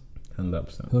gratis.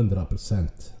 100%.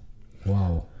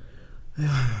 Wow.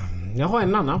 Jag har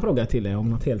en annan fråga till dig om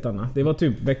något helt annat. Det var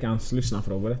typ veckans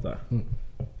lyssnarfrågor detta.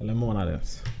 Eller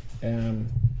månadens.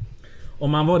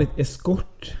 Om man varit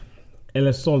eskort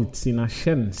eller sålt sina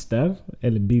tjänster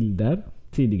eller bilder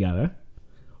tidigare,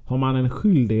 har man en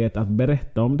skyldighet att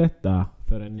berätta om detta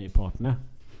för en ny partner?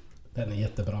 Den är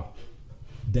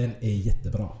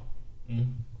jättebra.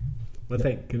 Vad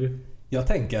tänker du? Jag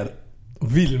tänker,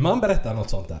 vill man berätta något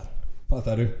sånt där?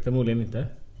 Fattar du? Förmodligen inte.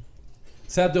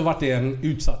 Säg att du har varit i en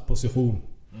utsatt position.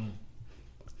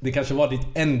 Det kanske var ditt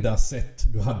enda sätt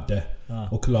du hade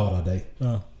att klara dig.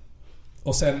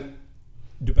 Och sen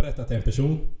du berättar till en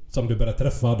person som du börjar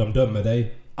träffa, de dömer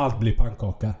dig, allt blir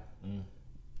pannkaka.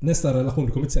 Nästa relation,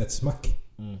 du kommer inte säga ett smack.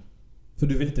 För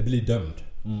du vill inte bli dömd.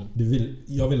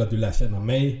 Jag vill att du lär känna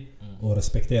mig och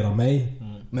respektera mig.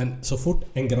 Men så fort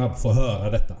en grabb får höra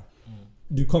detta,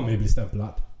 du kommer ju bli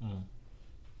stämplad.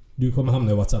 Du kommer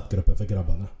hamna i WhatsApp-gruppen för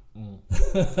grabbarna.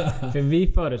 För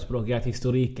vi förespråkar att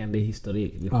historiken, det är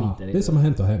historik. Vi skiter i det som har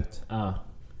hänt har hänt.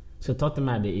 Så ta inte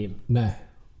med dig in. Nej.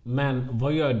 Men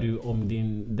vad gör du om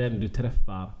den du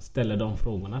träffar ställer de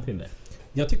frågorna till dig?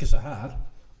 Jag tycker så här.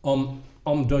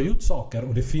 Om du har gjort saker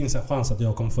och det finns en chans att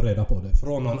jag kommer få reda på det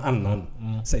från någon annan,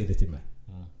 säg det till mig.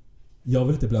 Jag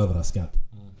vill inte bli överraskad.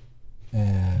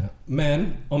 Men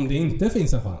om det inte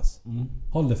finns en chans,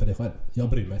 håll det för dig själv. Jag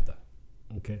bryr mig inte.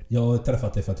 Okay. Jag har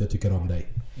träffat dig för att jag tycker om dig.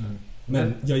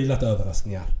 Men jag gillar inte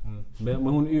överraskningar. Men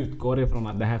hon utgår ifrån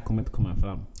att det här kommer inte komma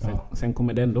fram. Sen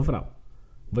kommer det ändå fram.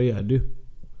 Vad gör du?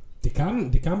 Det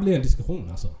kan bli en diskussion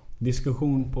alltså.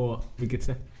 Diskussion på vilket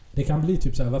sätt? Det kan bli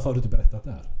typ så här, varför har du inte berättat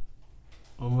det här?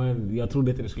 Men jag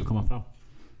trodde inte det skulle komma fram.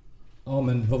 Ja,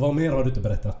 men vad mer har du inte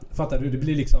berättat? Fattar du? Det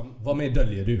blir liksom, vad mer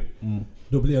döljer du?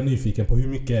 Då blir jag nyfiken på hur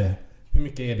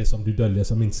mycket är det som du döljer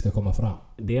som inte ska komma fram?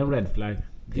 Det är en red flag.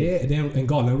 Det är en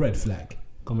galen red flag.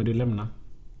 Kommer du lämna?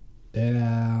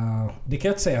 Det kan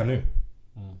jag inte säga nu.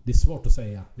 Det är svårt att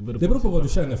säga. Det beror på vad du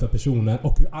känner för personen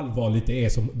och hur allvarligt det är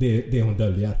som det hon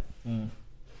döljer.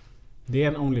 Det är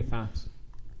en OnlyFans.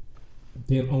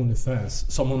 Det är en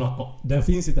OnlyFans som hon har. Den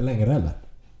finns inte längre eller?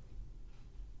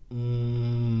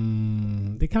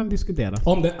 Det kan diskuteras.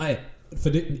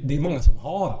 För det är många som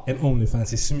har en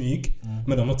OnlyFans i smyg,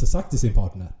 men de har inte sagt till sin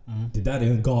partner. Det där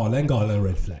är en galen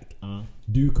red flag.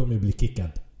 Du kommer bli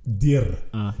kickad. Dirr.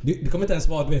 Det kommer inte ens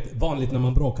vara vanligt när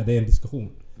man bråkar. Det är en diskussion.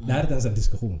 Det här är inte ens en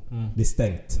diskussion. Det är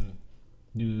stängt.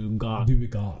 Du är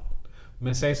gal.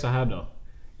 Men säg så här då.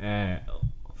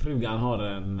 Frugan har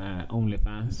en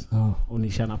OnlyFans och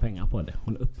ni tjänar pengar på det.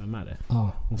 Hon är öppen med det.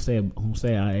 Hon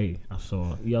säger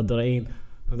alltså, jag drar in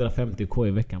 150k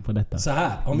i veckan på detta. Så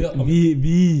här,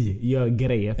 vi gör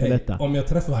grejer för detta. Om jag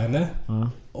träffar henne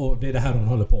och det är det här hon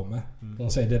håller på med.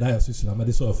 Hon säger det är det här jag sysslar med,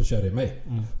 det är så jag försörjer mig.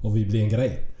 Och vi blir en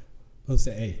grej. Och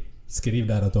säger skriv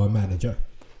där att du har en manager.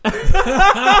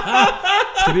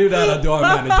 Skriv där att du har en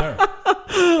manager.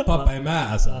 Pappa är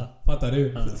med alltså. Fattar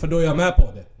du? För då är jag med på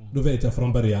det. Då vet jag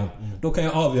från början. Då kan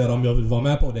jag avgöra om jag vill vara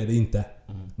med på det eller inte.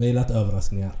 Men jag gillar inte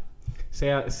överraskningar.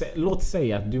 Låt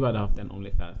säga att du hade haft en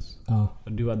OnlyFans. Ja.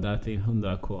 Och du hade där till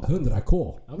 100k.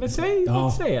 100k? Ja, men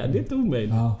låt säga. Det är inte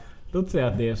omöjligt. Ja. Låt säga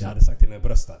att det är så. Jag hade sagt till en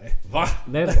bröstare. Va?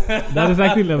 Det hade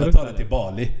sagt till en bröstare. Jag tar det till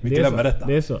Bali. Vi glömmer detta.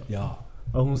 Det är så. Ja.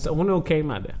 Och hon är okej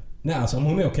med det. Nej, alltså om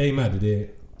hon är okej med det är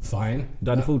fine. Du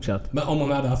hade fortsatt. Men om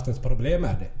hon hade haft ett problem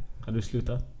med det. Hade du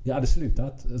slutat? Jag hade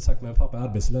slutat. Jag sagt med pappa är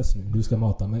arbetslös nu. Du ska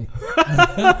mata mig.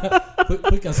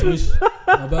 Skicka swish.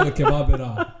 Jag behöver kebab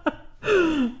idag.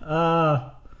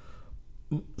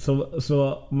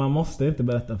 Så man måste inte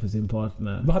berätta för sin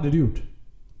partner. Vad hade du gjort?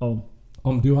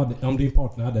 Om din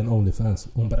partner hade en OnlyFans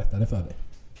och hon berättade för dig?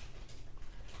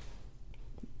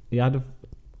 Jag hade...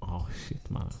 shit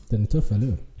man. Den är tuff, eller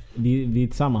hur? Vi är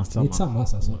tillsammans. Vi är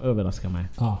tillsammans alltså. Hon överraskar mig.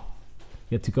 Ja.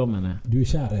 Jag tycker om henne. Du är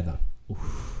kär redan.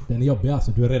 Den är jobbig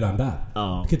alltså. Du är redan där.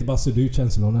 Ja. Du kan inte bara sudda ut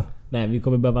känslorna. Nej, vi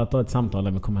kommer behöva ta ett samtal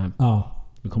när vi kommer hem. Ja.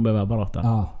 Vi kommer behöva prata.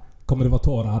 Ja. Kommer det vara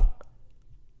tårar?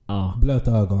 Ja.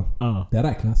 Blöta ögon? Ja. Det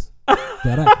räknas.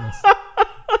 Det räknas.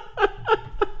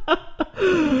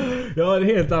 Jag har en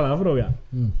helt annan fråga.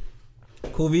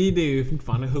 Covid är ju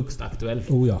fortfarande högst aktuellt.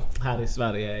 Oh ja. Här i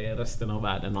Sverige, i resten av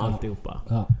världen och alltihopa.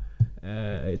 Ja.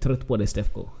 Jag är trött på det,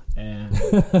 Stefko.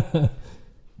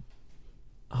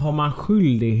 Har man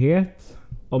skyldighet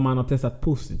om man har testat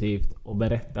positivt och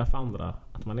berätta för andra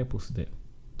att man är positiv?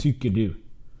 Tycker du?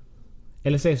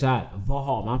 Eller säg så här, vad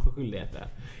har man för skyldigheter?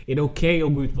 Är det okej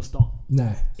att gå ut på stan?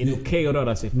 Nej. Är det okej att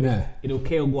röra sig fritt? Nej. Är det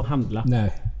okej att gå och handla?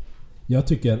 Nej. Jag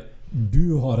tycker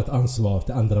du har ett ansvar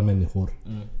till andra människor.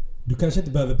 Du kanske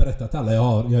inte behöver berätta till alla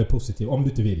jag är positiv om du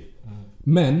inte vill.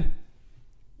 Men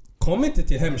kom inte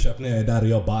till Hemköp när jag är där och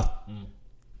jobbar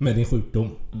med din sjukdom.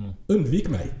 Undvik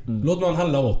mig. Låt någon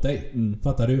handla åt dig.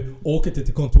 Fattar du? Åk inte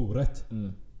till kontoret.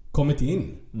 Kom inte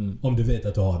in om du vet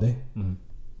att du har det.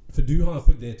 För du har en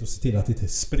skyldighet att se till att inte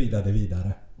sprida det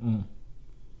vidare.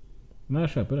 Men jag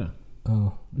köper det.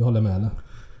 Ja, du håller med eller?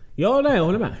 Ja, nej, jag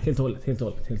håller med. Helt och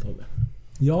hållet.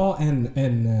 Ja,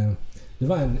 det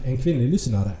var en kvinnlig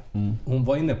lyssnare. Hon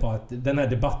var inne på att den här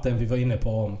debatten vi var inne på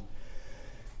om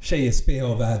tjejers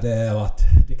pH-värde och att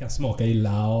det kan smaka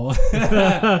illa och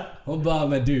hon bara,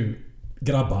 men du,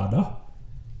 grabbar då?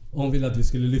 Hon ville att vi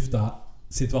skulle lyfta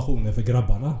situationen för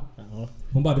grabbarna.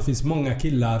 Hon bara, det finns många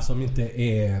killar som inte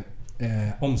är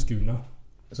omskurna.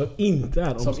 Som inte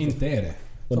är omskurna? Som inte är det.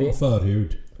 Som har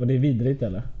förhud. Och det är vidrigt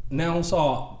eller? När hon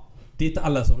sa, det är inte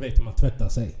alla som vet hur man tvättar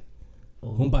sig.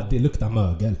 Hon bara, det luktar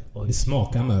mögel. Det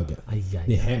smakar mögel.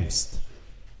 Det är hemskt.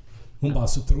 Hon bara,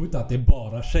 så tror inte att det är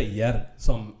bara tjejer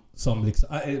som liksom...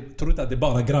 tror inte att det är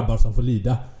bara grabbar som får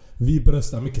lida. Vi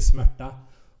bröstar mycket smärta.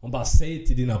 Hon bara, säg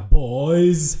till dina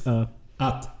boys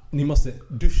att ni måste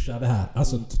duscha det här.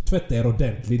 Alltså tvätta er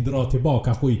ordentligt. Dra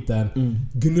tillbaka skiten.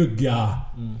 Gnugga.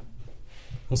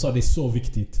 Hon sa, det är så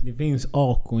viktigt. Det finns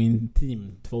AK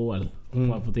intimtvål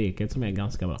på apoteket som är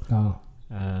ganska bra. Ja.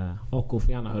 AK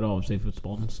får gärna höra av sig för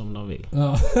spons om de vill.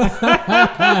 Ja.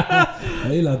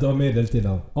 Jag gillar att du har medel till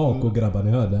dem. AK-grabbar,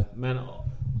 ni hörde. Men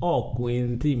AK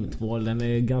intimtvål, den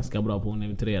är ganska bra på att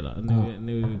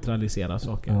neutralisera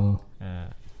saker.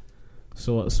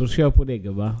 Så kör på det,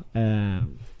 gubbar.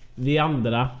 Vi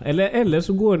andra, eller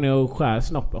så går ni och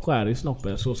skär i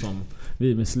snoppen så som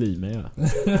vi muslimer gör.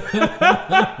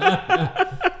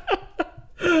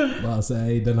 Bara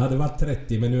säg, den hade varit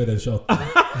 30 men nu är den 28.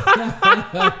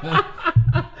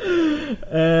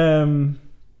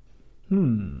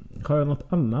 Har jag något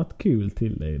annat kul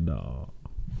till dig idag?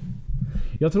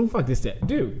 Jag tror faktiskt det.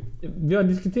 Du, vi har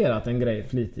diskuterat en grej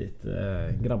flitigt,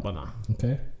 grabbarna.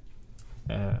 Okej.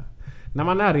 När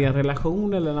man är i en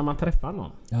relation eller när man träffar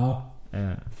någon. Ja.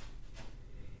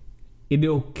 Är det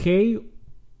okej?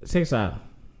 Säg så här.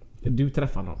 Du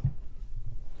träffar någon.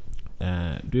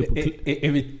 Du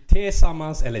är vi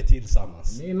tillsammans eller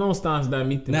tillsammans? Det är någonstans där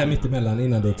mittemellan. Nej, mittemellan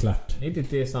innan det är klart. Det är inte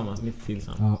tillsammans, mitt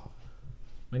tillsammans. Ja.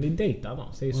 Men ni dejtar då,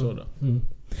 säg så då.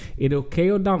 Är det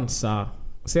okej att dansa?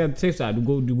 Säg så här, du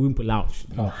går in på lounge.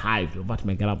 Du har varit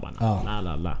med grabbarna. Ja.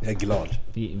 Jag är glad.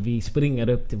 Vi springer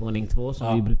upp till våning 2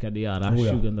 som vi brukade göra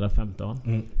 2015.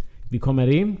 Vi kommer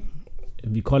in.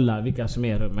 Vi kollar vilka som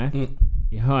är i rummet.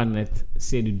 I hörnet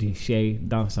ser du din tjej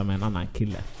dansa med en annan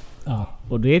kille.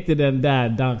 Och det är inte den där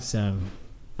dansen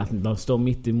att de står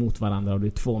mitt emot varandra och det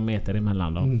är 2 meter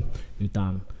emellan dem.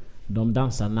 Utan De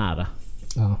dansar nära.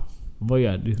 Ja. Vad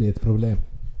gör du? Det är ett problem.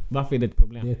 Varför är det ett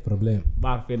problem? Det är ett problem.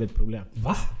 Varför är det ett problem?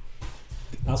 Va?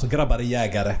 Alltså grabbar är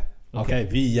jägare. Okej,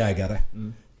 vi är jägare.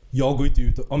 Jag går inte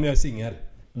ut, om jag är singel.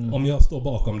 Om jag står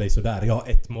bakom dig så där, jag har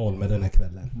ett mål med den här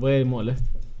kvällen. Vad är målet?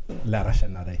 Lära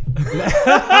känna dig.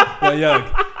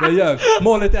 Jag ljög.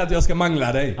 Målet är att jag ska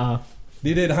mangla dig.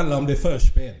 Det är det handlar om, det är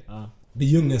förspel. Det är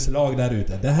djungelns lag där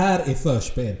ute. Det här är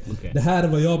förspel. Det här är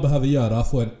vad jag behöver göra,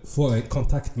 få en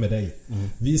kontakt med dig.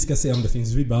 Vi ska se om det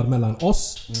finns vibbar mellan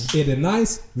oss. Är det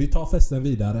nice, vi tar festen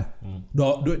vidare.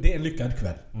 Då, det är en lyckad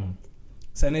kväll.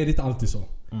 Sen är det inte alltid så.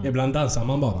 Ibland dansar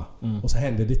man bara. Och så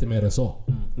händer det lite mer än så.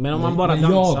 Men om man bara men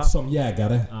dansar... jag som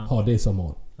jägare har det som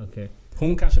mål.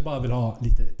 Hon kanske bara vill ha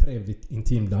lite trevligt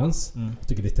intimdans. Jag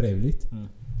tycker det är trevligt.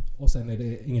 Och sen är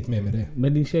det inget mer med det.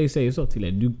 Men din tjej säger så till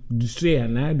dig. Du ser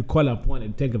henne, du kollar på henne,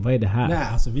 du tänker vad är det här? Nej,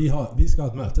 alltså vi ska ha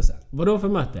ett möte sen. Vadå för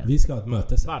möte? Vi ska ha ett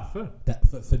möte sen. Varför?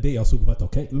 För det jag såg var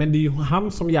okej. Men det är ju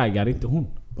han som jägar, inte hon.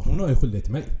 Hon har ju skyldighet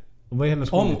till mig. Och vad är hennes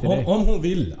skyldighet till dig? Om hon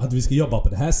vill att vi ska jobba på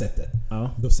det här sättet,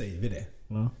 då säger vi det.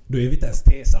 Då är vi inte ens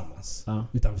tillsammans.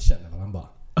 Utan vi känner varandra bara.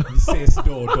 Vi ses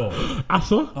då och då.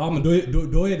 Alltså? Ja, men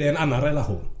då är det en annan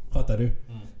relation. Fattar du?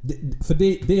 För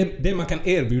det man kan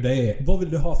erbjuda är, vad vill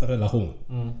du ha för relation?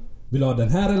 Vill du ha den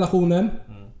här relationen?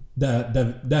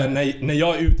 Där när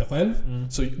jag är ute själv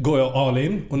så går jag all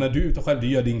in. Och när du är ute själv,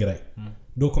 du gör din grej.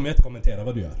 Då kommer jag inte kommentera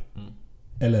vad du gör.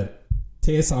 Eller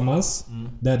tillsammans,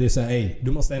 där det säger, ej,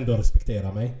 du måste ändå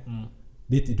respektera mig.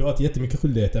 Du har jättemycket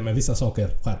skyldigheter, men vissa saker,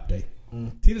 skärp dig.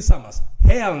 Tillsammans,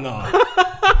 hell no!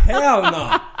 Hell no!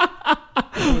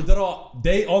 Jag kommer dra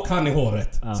dig och han i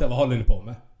håret. Så vad håller ni på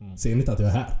med? Ser ni inte att jag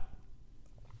är här?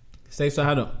 Säg så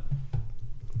här då.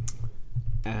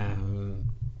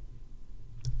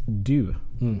 Du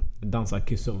dansar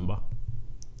kizomba.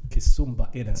 Kizomba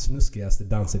är den snuskigaste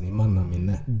dansen i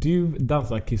mannaminne. Du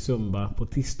dansar kizomba på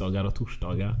tisdagar och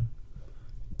torsdagar.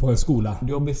 På en skola.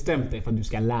 Du har bestämt dig för att du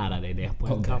ska lära dig det på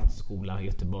en dansskola i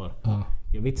Göteborg.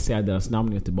 Jag vill inte säga deras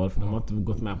namn i Göteborg för de har inte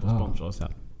gått med på sponsor och så.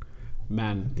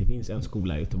 Men det finns en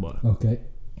skola i Göteborg.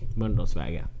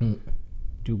 Mölndalsvägen.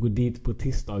 Du går dit på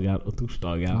tisdagar och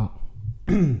torsdagar.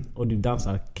 Och du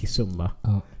dansar kizomba.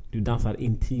 Du dansar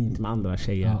intimt med andra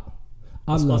tjejer.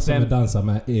 Alla som jag dansar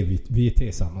med vi är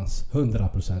tillsammans.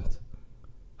 100%.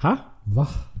 Ha? Va?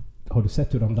 Har du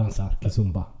sett hur de dansar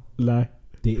kizomba? Nej.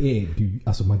 Det är du,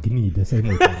 alltså man gnider sig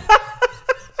mot dem.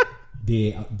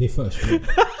 Det är först.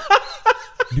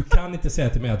 Du kan inte säga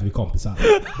till mig att vi är kompisar.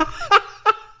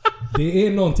 Det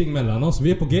är någonting mellan oss,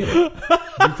 vi är på G.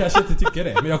 Du kanske inte tycker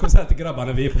det, men jag kommer säga till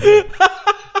grabbarna, vi är på G.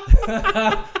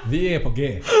 Vi är på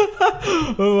G.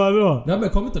 Vadå? Nej, men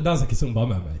kom inte och dansa kizomba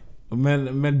med mig.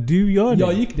 Men du gör det.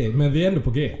 Jag gick det, men vi är ändå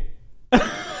på G.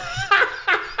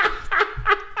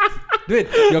 Du vet,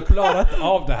 jag klarar inte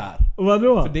av det här.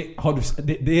 Vadå? För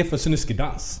det är för snuskig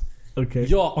dans.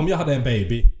 Okay. Om jag hade en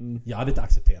baby, jag hade inte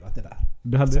accepterat det där.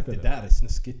 Du hade inte det där är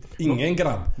snuskigt. Ingen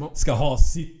grabb ska ha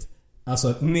sitt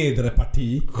nedre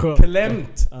parti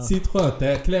klämt, sitt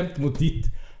sköte klämt mot ditt.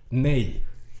 Nej.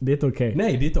 Det är inte okej.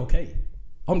 Nej, det är inte okej.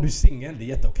 Om du är singel, det är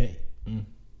jätteokej.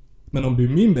 Men om du är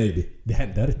min baby, det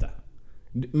händer inte.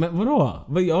 Men vadå?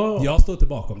 Jag står inte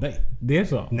bakom dig. Det är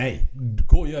så? Nej,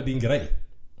 gå och gör din grej.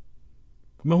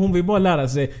 Men hon vill bara lära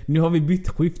sig. Nu har vi bytt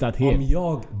skiftat helt. Om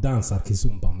jag dansar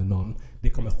kizomba med någon, det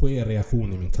kommer ske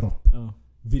reaktion i min kropp.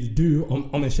 Vill du,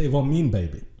 om en tjej var min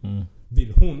baby,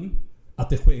 vill hon att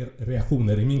det sker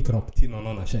reaktioner i min kropp till någon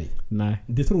annan tjej? Nej.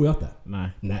 Det tror jag inte.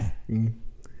 Nej.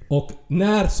 Och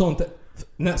när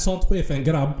sånt sker för en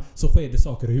grabb, så sker det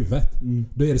saker i huvudet.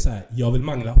 Då är det så här: jag vill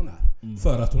mangla hon här.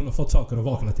 För att hon har fått saker att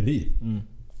vakna till liv.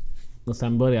 Och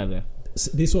sen börjar det.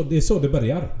 Det är så det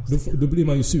börjar. Då blir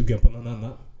man ju sugen på någon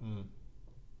annan.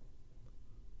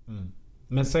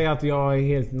 Men säg att jag är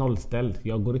helt nollställd.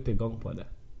 Jag går inte igång på det.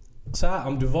 Så här,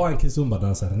 om du var en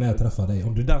kizomba-dansare när jag träffade dig,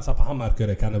 om du dansar på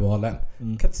Hammarkö-karnevalen,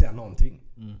 kan inte säga någonting.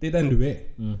 Det är den du är.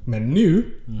 Men nu,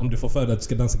 om du får för dig att du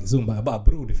ska dansa kizomba, jag bara,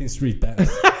 bror, det finns street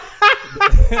dance.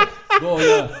 Gå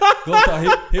och ta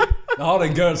hip. Jag har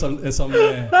en girl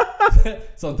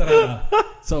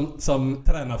som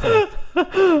tränar folk.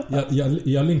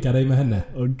 Jag linkar dig med henne.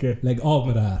 Okay. Lägg av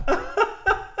med det här.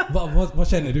 Vad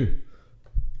känner du?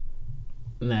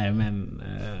 Nej, men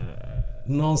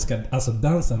någon ska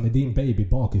dansa med din baby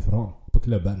bakifrån på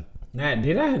klubben. Nej,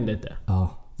 det där händer inte.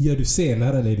 Ja. Gör du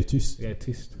senare eller är du tyst? Jag är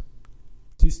tyst.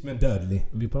 Tyst men dödlig.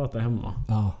 Vi pratar hemma.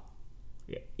 Ja.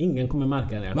 Ingen kommer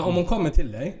märka det. Men om hon kommer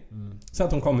till dig, så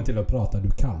att hon kommer till att prata,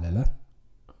 du kall eller?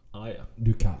 Ja.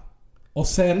 Du kall. Och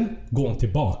sen går hon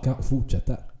tillbaka och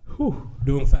fortsätter.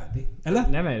 Du är färdig,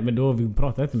 eller? Nej, men då vi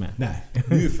pratar inte med. Nej,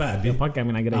 du är färdig. Jag packar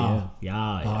mina grejer.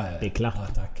 Ja, det är klart. Ja,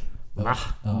 tack. Va?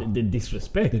 Ja. Det är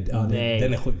disrespect. Nej.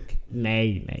 Den är sjuk.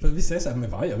 Nej. För vi säger såhär, men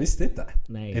vad? Jag visste inte.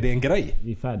 Nej. Är det en grej?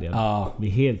 Vi är färdiga. Ja. Vi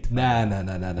är helt färdiga.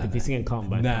 Nej. Det finns ingen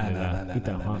comeback.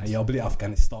 Nej. Jag blir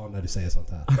Afghanistan när du säger sånt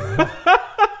här.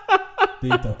 Det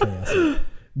är inte okej alltså.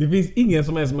 Det finns ingen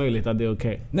som helst möjlighet att det är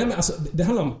okej. Nej men alltså, det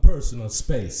handlar om personal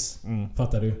space.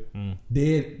 Fattar du?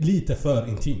 Det är lite för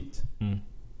intimt.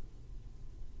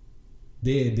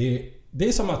 Det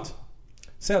är som att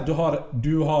säg att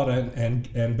du har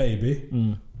en baby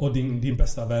och din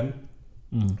bästa vän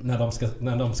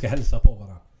när de ska hälsa på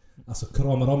varandra. Alltså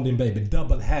kramar om din baby,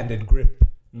 double-handed grip.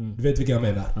 Du vet vilka jag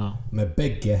menar? Ja. Med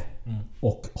bägge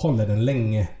och håller den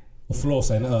länge och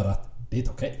flåsar in örat. Det är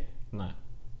inte okej. Nej.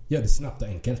 Gör det snabbt och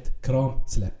enkelt. Kram,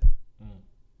 släpp.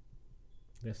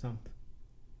 Det är sant.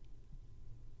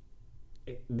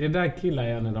 Det där killar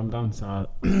jag när de dansar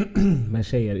med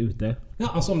tjejer ute. Ja,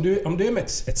 alltså om du är med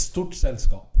ett stort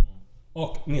sällskap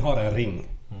och ni har en ring.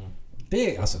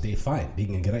 Det är fine, det är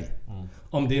ingen grej.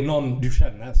 Om det är någon du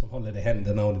känner som håller dig i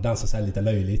händerna och dansar så här lite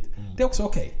löjligt. Det är också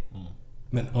okej.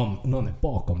 Men om någon är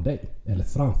bakom dig eller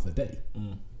framför dig.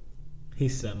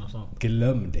 Hissen och sånt.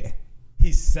 Glöm det.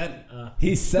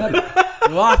 Hissen.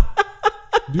 Va?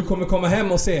 Du kommer komma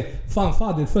hem och se, fan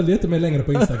Fadil följer inte mig längre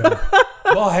på Instagram.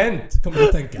 Vad har hänt? Kommer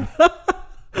du tänka.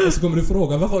 Och så kommer du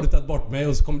fråga, varför har du tagit bort mig?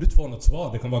 Och så kommer du inte få något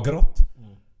svar. Det kan vara grått.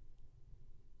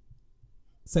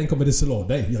 Sen kommer det slå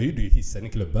dig. Jag gjorde ju hissen i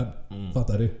klubben.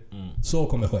 Fattar du? Så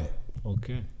kommer ske.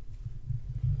 Okej.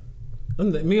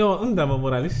 Men jag undrar vad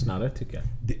våra lyssnare tycker.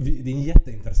 Det är en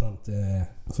jätteintressant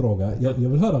fråga. Jag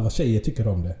vill höra vad tjejer tycker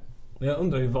om det. Jag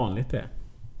undrar hur vanligt det är.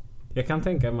 Jag kan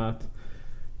tänka mig att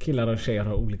killar och tjejer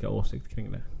har olika åsikter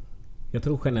kring det. Jag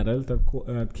tror generellt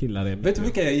att killar är... Vet du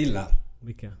vilka jag gillar?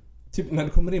 Vilka? Typ när du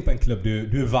kommer in på en klubb, du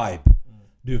är vibe.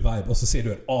 Du är vibe och så ser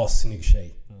du en assnygg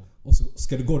tjej. Och så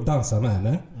ska du gå och dansa med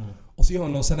henne. Och så gör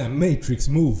hon någon sån här Matrix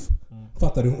move.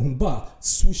 Fattar du? Hon bara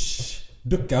swish,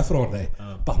 duckar från dig.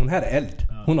 Bara, hon här är eld.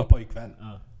 Hon har pojkvän.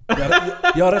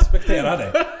 Jag respekterar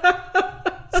det.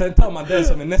 Sen tar man den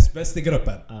som är näst bäst i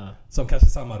gruppen. Som kanske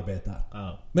samarbetar.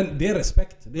 Men det är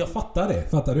respekt. Jag fattar det.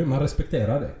 Fattar du? Man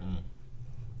respekterar det.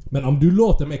 Men om du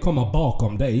låter mig komma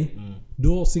bakom dig,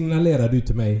 då signalerar du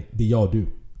till mig, det är jag du.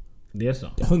 Det är så?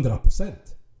 100%.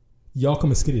 Jag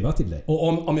kommer skriva till dig.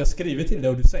 Och om jag skriver till dig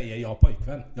och du säger jag har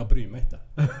pojkvän, jag bryr mig inte.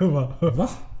 Va?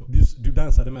 Du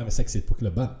dansade med mig sexigt på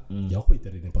klubben. Jag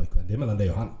skiter i din pojkvän. Det är mellan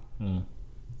dig och han.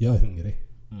 Jag är hungrig.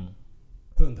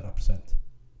 100%.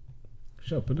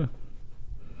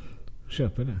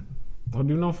 Köper det. Har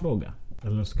du någon fråga?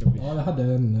 Eller ska vi... Ja, jag hade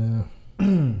en...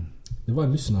 Det var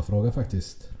en lyssnarfråga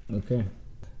faktiskt. Okej.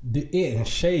 Det är en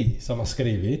tjej som har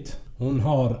skrivit. Hon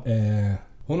har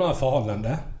ett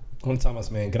förhållande. Hon är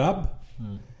tillsammans med en grabb.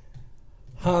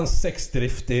 Hans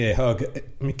sexdrift är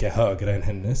mycket högre än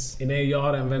hennes. Är det jag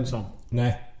har en vän som?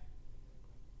 Nej.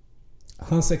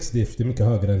 Hans sexdrift är mycket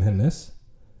högre än hennes.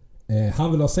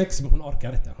 Han vill ha sex men hon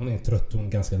orkar inte. Hon är trött, hon är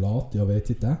ganska lat, jag vet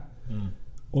inte.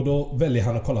 Och då väljer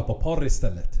han att kolla på porr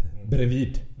istället.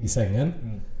 Bredvid i sängen.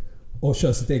 Och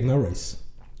kör sitt egna race.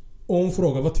 Och hon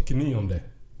frågar, vad tycker ni om det?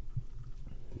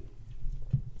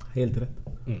 Helt rätt.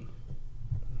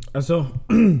 Alltså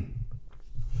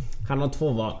han har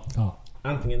två val. Ja.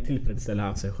 Antingen tillfredsställer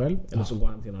han sig själv eller så går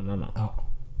han till någon annan. Ja.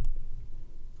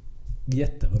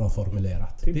 Jättebra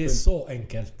formulerat. Det är så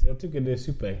enkelt. Jag tycker det är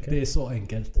superenkelt. Det är så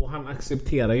enkelt. Och han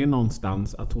accepterar ju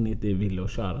någonstans att hon inte är villig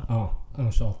att köra. Ja,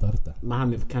 han tjatar inte. Men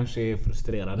han kanske är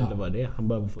frustrerad eller vad det är. Han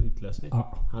behöver få utlösning.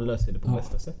 Ja. Han löser det på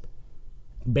bästa sätt.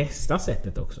 Bästa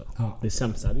sättet också. Ja. Det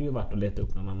sämsta hade ju varit att leta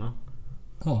upp någon annan.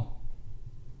 Ja.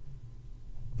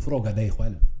 Fråga dig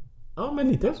själv. Ja, men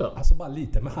lite så. Alltså bara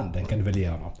lite med handen kan du väl ge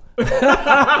honom.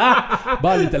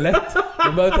 Bara lite lätt.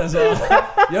 Jag behöver inte ens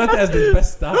jag är inte ens ditt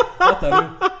bästa. Fattar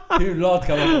du? Hur lat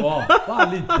kan man vara?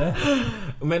 Bara lite.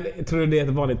 Men tror du det är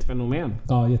ett vanligt fenomen?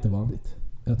 Ja, jättevanligt.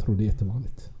 Jag tror det är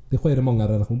jättevanligt. Det sker i många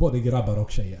relationer, både grabbar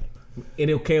och tjejer. Är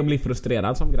det okej att bli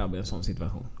frustrerad som grabb i en sån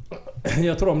situation?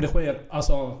 Jag tror om det sker,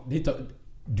 alltså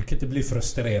du kan inte bli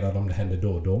frustrerad om det händer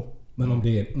då och då. Men om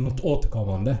det är något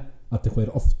återkommande, att det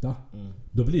sker ofta,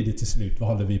 då blir det till slut, vad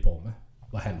håller vi på med?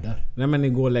 Vad händer? Nej, men ni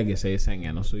går och lägger sig i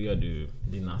sängen och så gör du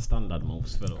dina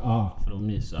standardmoves för att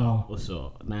mysa. Ja. Och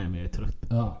så, nej men jag är trött.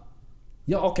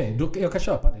 Ja, okej, jag kan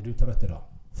köpa det. Du är trött idag.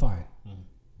 Fine.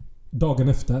 Dagen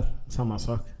efter. Samma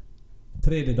sak.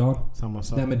 Tredje dagen. Samma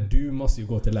sak. Nej, men du måste ju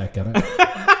gå till läkaren.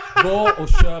 Gå och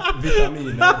köp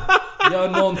vitaminer.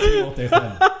 Gör någonting åt dig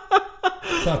själv.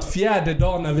 Så att fjärde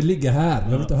dagen när vi ligger här, jag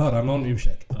vill inte höra någon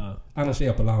ursäkt. Annars är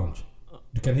jag på lounge.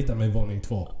 Du kan hitta mig i våning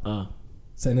 2.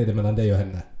 Sen är det mellan dig och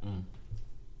henne.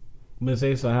 Men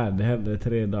säg så här, det hände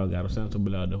 3 dagar och sen så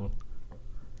blödde hon.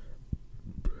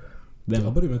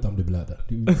 Jag bryr mig inte om du blöder.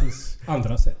 Det finns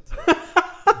andra sätt.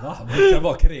 Va? Vi kan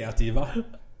vara kreativa.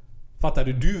 Fattar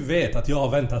du? Du vet att jag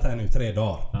har väntat här nu 3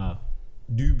 dagar.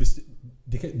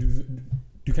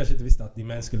 Du kanske inte visste att din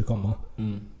män skulle komma.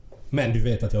 Men du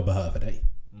vet att jag behöver dig.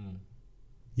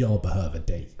 Jag behöver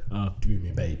dig. Du är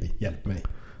min baby. Hjälp mig.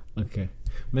 Okej.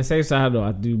 Men säg så här då,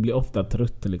 att du blir ofta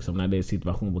trött liksom när det är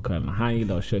situation på kvällen. Han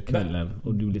idag kör kvällen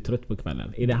och du blir trött på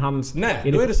kvällen. Är det hans...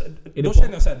 Nej, då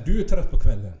känner jag så här, du är trött på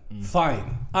kvällen.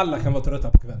 Fine. Alla kan vara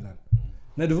trötta på kvällen.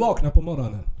 När du vaknar på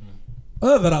morgonen,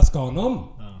 överraska honom.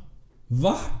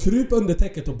 Va? Kryp under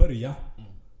täcket och börja.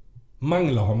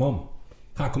 Mangla honom.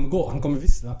 Han kommer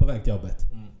vissla på väg till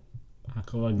jobbet. Han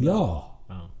kommer vara glad.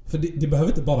 Ja. För det behöver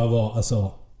inte bara vara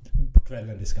alltså på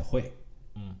kvällen det ska ske.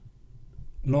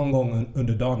 Någon gång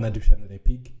under dagen när du känner dig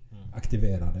pigg,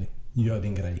 aktivera dig. Gör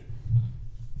din grej.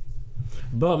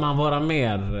 Bör man vara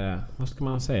mer, vad ska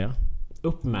man säga,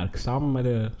 uppmärksam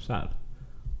eller så här,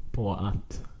 på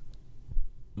att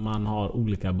man har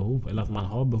olika behov, eller att man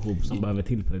har behov som behöver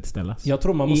tillfredsställas? Jag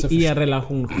tror man måste i en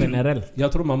relation generellt.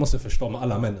 Jag tror man måste förstå med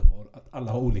alla människor att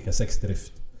alla har olika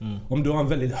sexdrift. Om du har en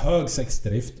väldigt hög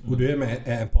sexdrift och du är med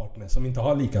en partner som inte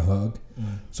har lika hög,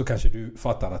 så kanske du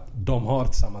fattar att de har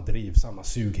samma driv, samma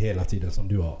sug hela tiden som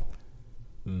du har.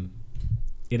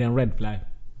 Är det en red flag?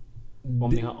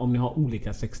 Om ni har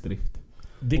olika sexdrift?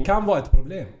 Det kan vara ett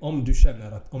problem om du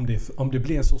känner att om det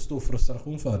blir en så stor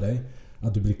frustration för dig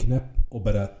att du blir knäpp och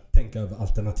börjar tänka över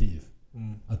alternativ.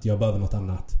 Att jag behöver något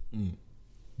annat.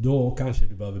 Då kanske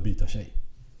du behöver byta tjej.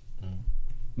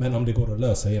 Men om det går att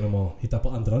lösa genom att hitta på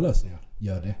andra lösningar,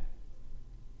 gör det.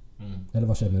 Eller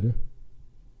vad känner du?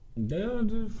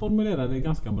 Du formulerade det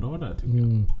ganska bra där tycker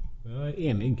jag. Jag är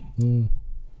enig.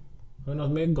 Har du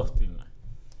något mer gott inne?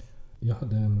 Jag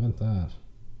hade vänta här.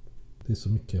 Det är så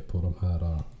mycket på de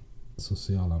här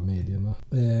sociala medierna.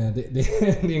 Det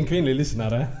är en kvinnlig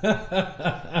lyssnare.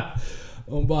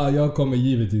 Hon bara, jag kommer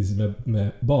givetvis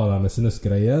med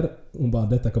snuskgrejer. Hon bara,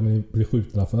 detta kommer ni bli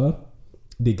skjutna för.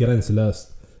 Det är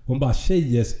gränslöst. Hon bara,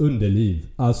 tjejers underliv,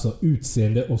 alltså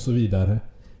utseende och så vidare.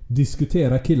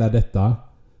 Diskutera killar detta.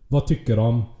 Vad tycker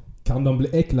de? Kan de bli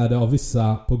äcklade av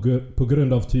vissa på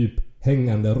grund av typ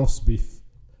hängande rostbiff?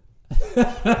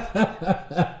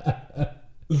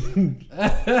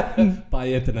 Bara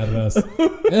jättenervös.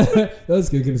 Jag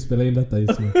önskar jag kunde spela in detta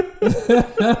just nu.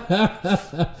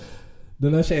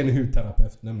 Den här tjejen är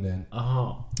hudterapeut nämligen.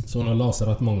 Så hon har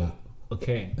laserat många.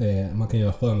 Man kan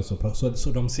göra skönhetsoperationer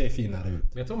så de ser finare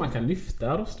ut. Jag tror man kan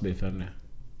lyfta rostbiffen.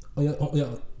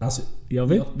 Jag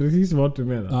vet precis vad du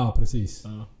menar. Ja, precis.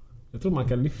 Jag tror man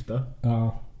kan lyfta.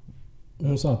 Ja.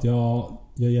 Hon sa att jag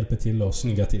hjälper till att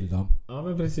snygga till dem. Ja,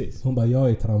 men precis. Hon bara, jag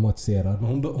är traumatiserad.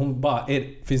 Men hon bara,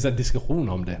 finns en diskussion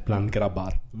om det bland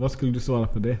grabbar? Vad skulle du svara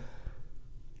för det?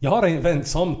 Jag har en vän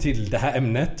som till det här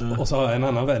ämnet och så har jag en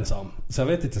annan vän som. Så jag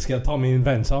vet inte, ska jag ta min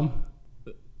vän som?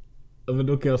 Men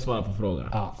då kan jag svara på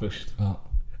frågan först.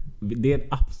 Det är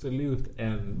absolut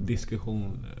en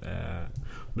diskussion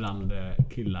bland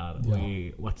killar och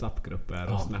i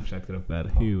WhatsApp-grupper och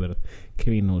Snapchat-grupper hur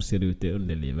kvinnor ser ut i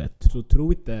underlivet. Så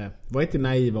var inte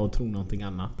naiva och tro någonting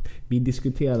annat. Vi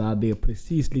diskuterar det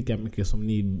precis lika mycket som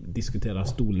ni diskuterar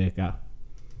storlekar.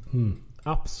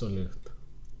 Absolut.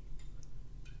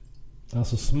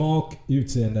 Alltså smak,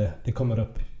 utseende, det kommer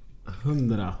upp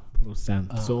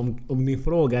 100%. Så om ni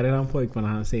frågar er pojkvän,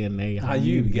 han säger nej. Han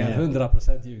ljuger.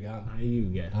 100% ljuger han. Han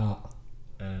ljuger.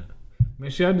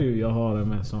 Men kör du, jag har en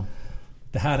vän som.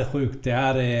 Det här är sjukt.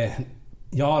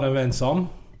 Jag har en vän som.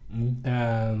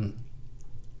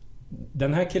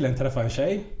 Den här killen träffade en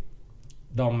tjej.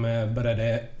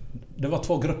 Det var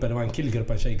 2 grupper. Det var en killgrupp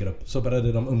och en tjejgrupp. Så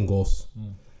började de umgås.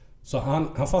 Så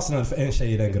han fastnade för en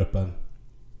tjej i den gruppen.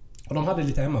 Och de hade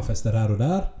lite hemmafester här och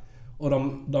där. Och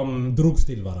de drogs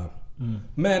till varandra.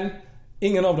 Men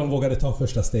ingen av dem vågade ta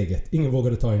första steget. Ingen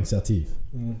vågade ta initiativ.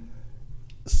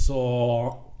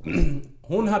 Så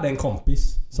hon hade en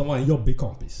kompis som var en jobbig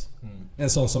kompis. En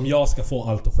sån som jag ska få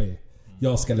allt att ske.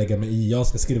 Jag ska lägga mig i. Jag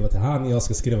ska skriva till han. Jag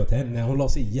ska skriva till henne. Hon la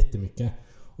sig i jättemycket.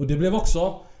 Och det blev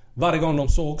också, varje gång de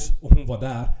sågs och hon var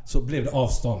där, så blev det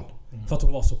avstånd. För att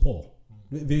hon var så på.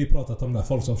 Vi har ju pratat om det här.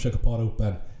 Folk som försöker para upp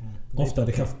en. Ofta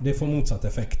det får motsatt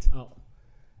effekt.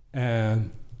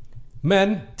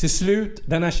 Men till slut,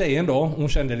 den här tjejen då, hon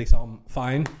kände liksom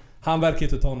fine. Han verkar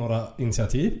inte ta några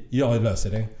initiativ. Jag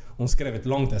löser det. Hon skrev ett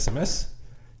långt sms.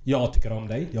 Jag tycker om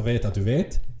dig. Jag vet att du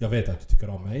vet. Jag vet att du tycker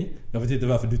om mig. Jag vet inte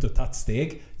varför du inte har tagit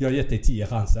steg. Jag har gett dig 10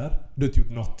 chanser. Du har inte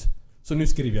gjort något. Så nu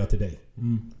skriver jag till dig.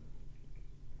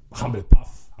 Han blev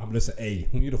paff. Han blev så ej.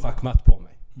 Hon gjorde schackmatt på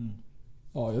mig.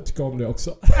 Ja, jag tycker om det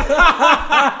också.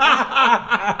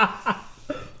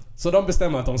 Så de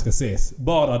bestämmer att de ska ses.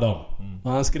 Bara de.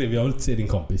 Och han skrev, jag vill inte se din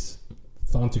kompis.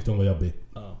 För han tyckte hon var jobbig.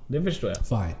 Ja, det förstår jag.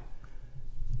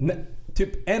 Fine.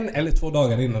 Typ 1 eller 2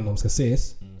 dagar innan de ska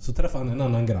ses så träffar han en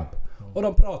annan grabb. Och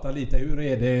de pratar lite, hur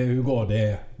är det, hur går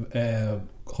det,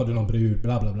 har du någon brud,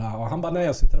 bla bla bla. Och han bara, nej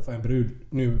jag ska träffa en brud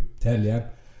nu till helgen.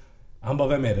 Han bara,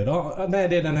 vem är det då? Nej,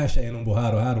 det är den här tjejen, hon bor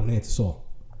här och här, hon heter så.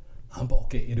 Han bara,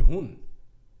 okej, är det hon?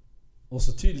 Och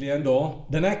så tydligen då,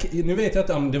 nu vet jag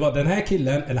inte om det var den här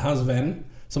killen eller hans vän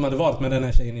som hade varit med den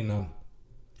här tjejen innan.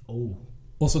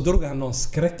 Och så drog han någon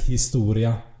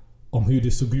skräckhistoria om hur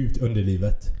det såg ut under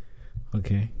livet.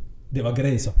 Okej. Det var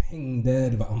grejer som hängde,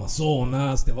 det var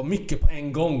Amazonas, det var mycket på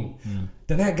en gång.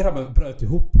 Den här grabben bröt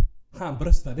ihop. Han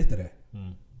bröstade inte det.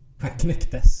 Han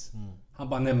knäcktes. Han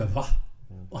bara, nej men va?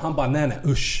 Och han bara, nej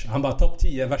usch. Han bara, topp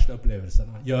 10 värsta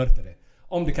upplevelserna. Gör inte det.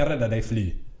 Om du kan rädda dig,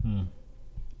 fly.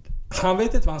 Han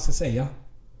vet inte vad han ska säga.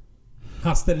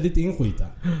 Han ställer lite in skiten.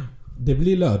 Det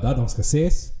blir lördag, de ska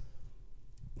ses.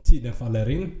 Tiden faller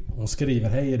in. Hon skriver,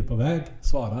 hej är du på väg?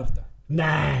 Svarar inte.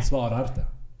 Nej. Svarar inte.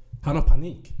 Han har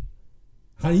panik.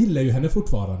 Han gillar ju henne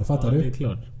fortfarande, fattar du? Det är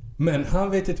klart. Men han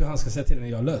vet inte hur han ska säga till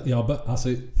henne. Alltså,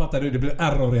 fattar du? Det blev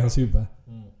error i hans huvud.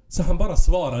 Så han bara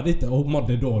svarade inte och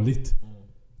mådde dåligt.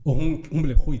 Och hon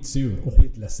blev skitsur och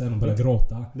skitledsen och började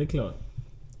gråta. Det är klart.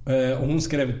 Och hon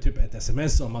skrev typ ett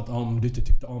sms om att om du inte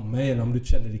tyckte om mig eller om du inte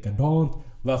kände likadant,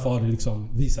 varför har du liksom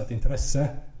visat intresse?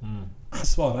 Han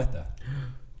svarade inte.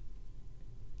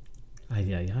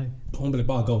 Aj. Hon blev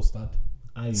bara ghostad.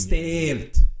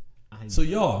 Stelt. Aj. Så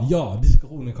ja,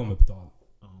 diskussionen kommer på tal.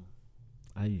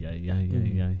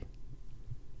 Aj.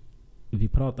 Vi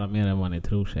pratar mer än vad ni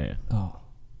tror, tjejer. Ja.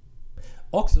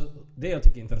 Också, det jag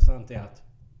tycker är intressant är att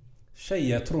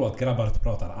tjejer tror att grabbar inte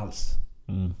pratar alls.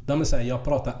 De säger,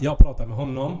 jag pratar med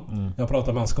honom. Jag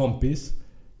pratar med hans kompis.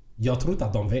 Jag tror inte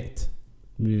att de vet.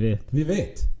 Vi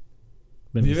vet.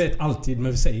 Men vi vet alltid,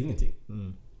 men vi säger ingenting.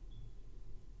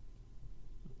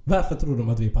 Varför tror de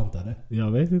att vi är pantade?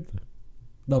 Jag vet inte.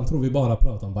 De tror vi bara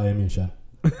pratar om Bayern München.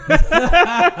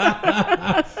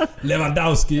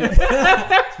 Lewandowski.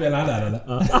 Spelar han där eller?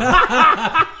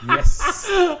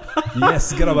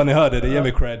 Yes, grabbar, ni hörde det. Ge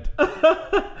mig cred.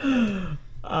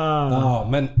 Ja,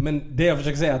 men det jag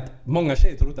försöker säga är att många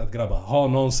tjejer tror inte att grabbar har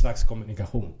någon slags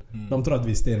kommunikation. De tror att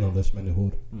vi är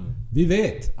stenåldersmänniskor. Vi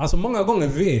vet. Alltså många gånger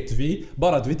vet vi,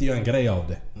 bara att vi inte gör en grej av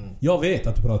det. Jag vet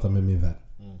att du pratar med min vän.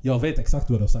 Jag vet exakt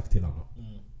vad du har sagt till honom.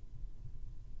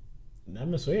 Nej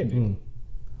men så är det.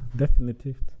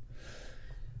 Definitivt.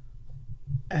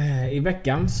 I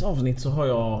veckans avsnitt så har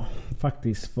jag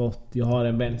faktiskt jag har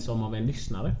en vän som av en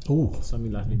lyssnare som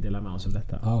vill att vi delar med oss av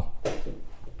detta.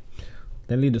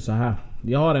 Den lyder så här.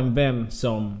 Jag har en vän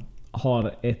som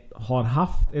har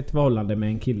haft ett förhållande med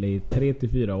en kille i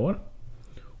 3-4 år.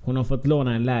 Hon har fått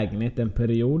låna en lägenhet en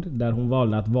period där hon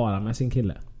valde att vara med sin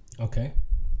kille. Okej.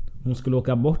 Hon skulle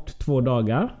åka bort 2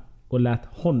 dagar och lät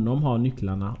honom ha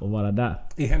nycklarna och vara där.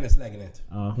 I hennes lägenhet?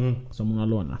 Ja, som hon har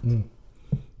lånat.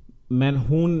 Men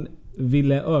hon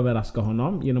ville överraska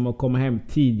honom genom att komma hem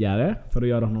tidigare för att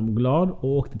göra honom glad och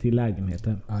åkte till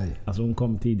lägenheten. Alltså hon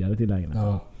kom tidigare till lägenheten.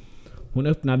 Ja. Hon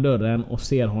öppnar dörren och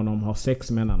ser honom ha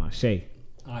sex med en annan tjej.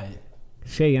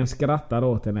 Tjejen skrattar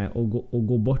åt henne och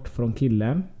går bort från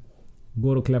killen.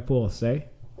 Går och klär på sig.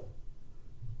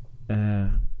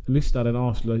 Lyssnaren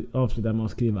avslutar med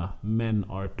att skriva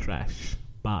Men are trash.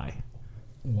 Bye.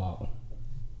 Wow.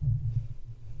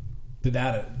 Det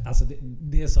där, alltså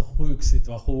det är så sjuk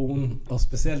situation. Och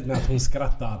speciellt när hon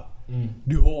skrattar.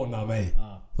 Du hånar mig.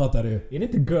 Fattar du? Är det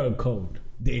inte girl code?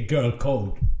 Det är girl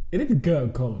code. Är det inte girl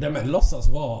code? Nej men låtsas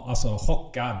vara alltså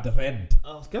chockad, rädd.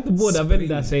 Ska inte båda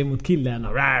vända sig mot killen?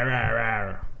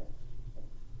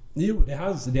 Jo,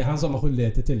 det är han som har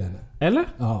skyldigheter till henne. Eller?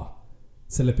 Ja.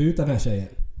 Släpp ut den här tjejen.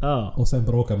 Ja. Och sen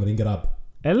bråka med din grabb.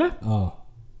 Eller? Ja.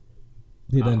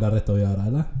 Det är det enda rätta att göra,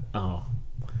 eller? Ja.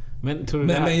 Men tror du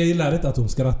men jag gillar inte att hon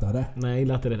skrattade. Nej, jag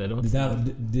gillar inte det.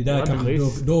 Det där kan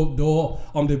då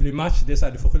om det blir match, det är så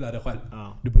här, du får skylla dig själv.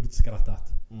 Du borde inte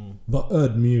skrattat. Var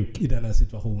ödmjuk i den här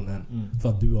situationen för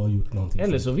att du har gjort någonting.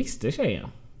 Eller så visste tjejen.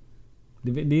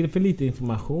 Det är för lite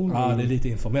information. Ja, det är lite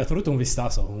information. Men jag tror inte hon visste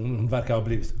alltså. Hon verkar ha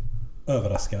blivit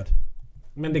överraskad.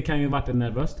 Men det kan ju varit en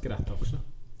nervöst skratt också.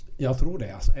 Jag tror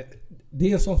det alltså. Det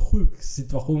är en sån sjuk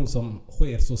situation som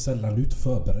sker så sällan. Du är inte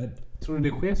förberedd. Tror du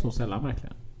det sker så sällan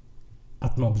verkligen?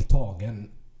 Att man blir tagen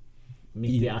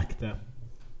mitt i akten.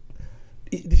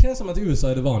 Det känns som att i USA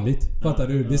är det vanligt. Fattar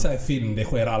du? Det är så här film, det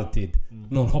sker alltid.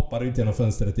 Någon hoppar ut genom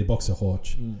fönstret i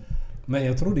boxershorts. Men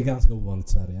jag tror det är ganska ovanligt i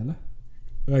Sverige, eller?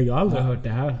 Jag har aldrig hört det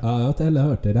här. Ja, jag har inte heller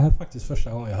hört det. Det här är faktiskt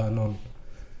första gången jag hör någon,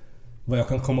 vad jag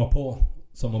kan komma på,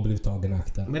 som har blivit tagen i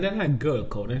akten. Men den här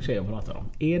girl-coden tjejer pratar om,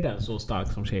 är den så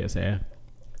stark som tjejer säger?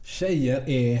 Tjejer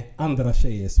är andra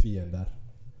tjejers fiender.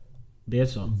 Det är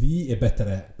så? Vi är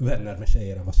bättre vänner med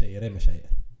tjejer än vad tjejer är med tjejer.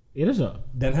 Är det så?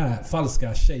 Den här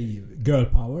falska girl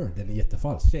power, den är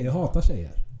jättefalsk. Tjejer hatar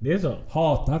tjejer. Det är så?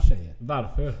 Hatar tjejer.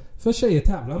 Varför? För tjejer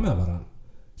tävlar med varandra.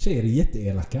 Tjejer är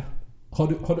jätteelaka.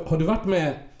 Har du varit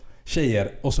med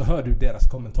tjejer och så hör du deras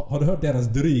kommentarer? Har du hört deras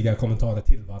dryga kommentarer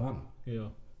till varandra?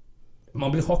 Ja.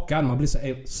 Man blir chockad. Man blir så...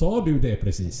 Sa du det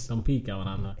precis? De pikar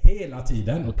varandra. Hela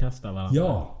tiden. Och kastar varandra.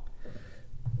 Ja.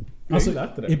 Alltså,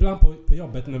 ibland på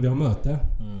jobbet när vi har möte.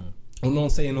 Och någon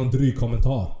säger någon dryg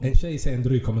kommentar. En tjej säger en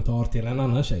dryg kommentar till en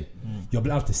annan tjej. Jag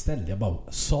blir alltid ställd. Jag bara,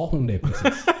 sa hon det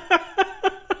precis?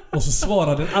 Och så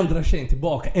svarar den andra tjejen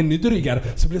tillbaka ännu drygare.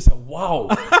 Så blir det så här,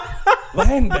 wow! Vad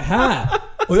hände här?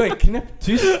 Och jag är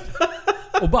knäpptyst.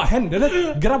 Och bara, hände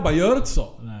det? Grabbar gör inte så.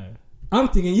 Nej.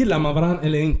 Antingen gillar man varandra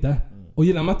eller inte. Och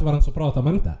gillar man inte varandra så pratar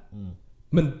man inte.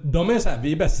 Men de är så här,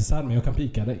 vi är bästisar men jag kan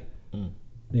pika dig.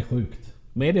 Det är sjukt.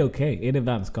 Men är det okej? Är det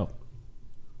vänskap?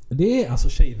 Det är alltså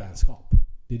tjejvänskap.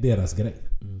 Det är deras grej.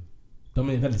 De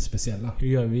är väldigt speciella. Hur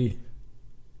gör vi?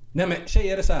 Nej men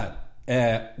tjejer är så här.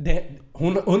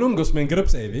 Hon umgås med en grupp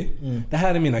säger vi. Det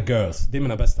här är mina girls. Det är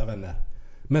mina bästa vänner.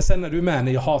 Men sen när du är med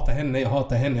henne, jag hatar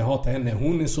henne.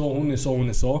 Hon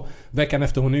är så. Veckan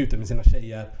efter hon är ute med sina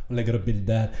tjejer. Hon lägger upp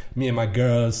bilder. Me and my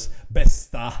girls.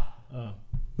 Bästa.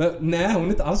 Men nej, hon är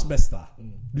inte alls bästa.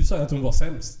 Du sa ju att hon var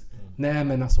sämst. Nej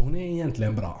men alltså hon är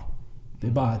egentligen bra. Det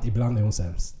är bara att ibland är hon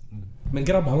sämst. Men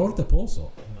grabbar har inte på så.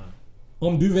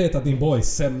 Om du vet att din boy är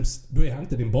sämst, då är han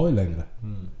inte din boy längre.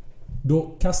 Då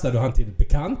kastar du han till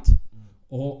bekant.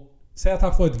 Och säg att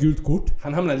han får ett gult kort.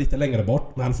 Han hamnar lite längre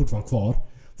bort, men han är fortfarande kvar.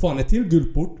 Får han ett till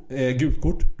gult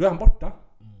kort, då är han borta.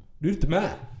 Du är inte med.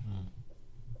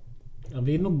 Ja,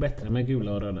 vi är nog bättre med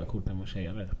gula och röda kort än vad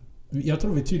tjejer är. Jag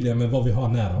tror vi är tydliga med vad vi har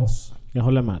nära oss. Jag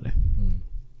håller med dig.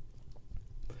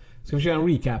 Ska vi köra en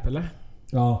recap eller?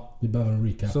 Ja, vi behöver en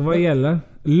recap. Så vad gäller?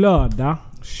 Lördag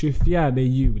 24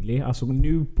 juli, alltså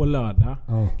nu på lördag.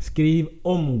 Skriv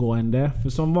omgående, för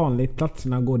som vanligt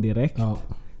platserna går direkt.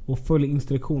 Och följ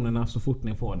instruktionerna så fort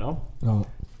ni får dem.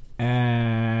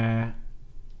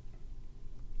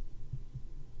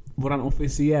 Våran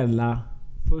officiella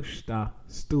första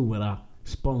stora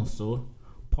sponsor,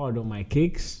 Pardon My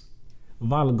Kicks,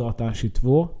 Vallgatan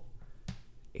 22.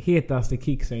 Hetaste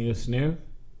kicksen just nu.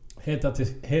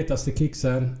 Hetaste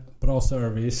kicksen, bra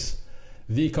service.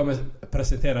 Vi kommer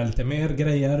presentera lite mer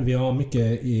grejer. Vi har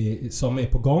mycket som är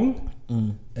på gång.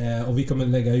 Och vi kommer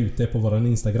lägga ut det på våran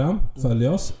Instagram. Följ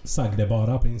oss, sag det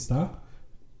bara på Insta.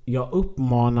 Jag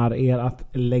uppmanar er att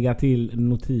lägga till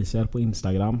notiser på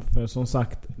Instagram. För som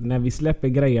sagt, när vi släpper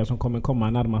grejer som kommer komma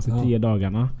närmaste 10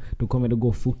 dagarna, då kommer det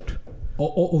gå fort.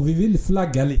 Och vi vill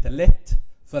flagga lite lätt.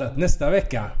 För att nästa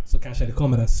vecka så kanske det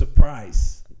kommer en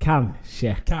surprise.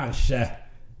 Kanske.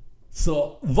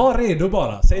 Så var redo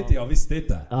bara. Säg inte jag visste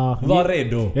inte. Var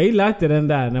redo. Jag gillar inte den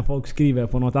där när folk skriver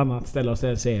på något annat ställe och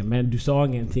sen säger men du sa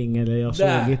ingenting eller jag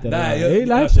såg inte. Nej,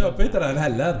 jag köper inte den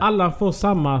heller. Alla får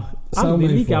samma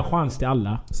lika chans till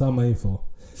alla. Samma info.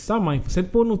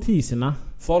 Sätt på notiserna.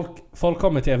 Folk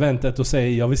kommer till eventet och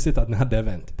säger jag visste inte att ni hade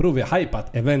event. Bro, vi har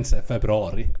hypat event sen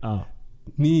februari.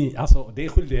 Alltså det är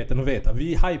skyldigheten att veta.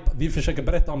 Vi försöker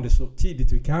berätta om det så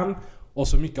tidigt vi kan och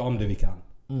så mycket om det vi kan.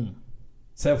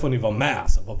 Sen får ni vara med,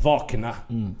 alltså, vara vakna.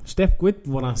 Stepquit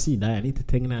på våran sida är inte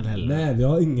Tegnell heller. Nej, vi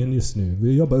har ingen just nu.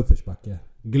 Vi jobbar uppförsbacke.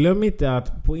 Glöm inte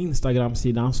att på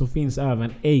Instagram-sidan så finns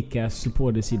även Acast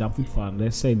supporter-sidan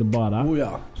fortfarande. Säg det bara.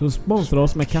 Så sponsra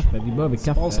oss med kaffe. Vi behöver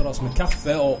kaffe. Sponsra oss med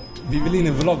kaffe och vi vill in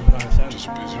i vloggbranschen.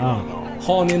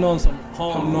 Har ni någon som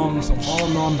har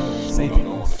någon, säg till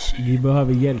oss. Vi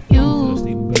behöver hjälp med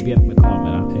utrustning. Vi behöver hjälp med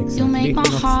kamera. Vet ni något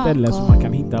ställe som man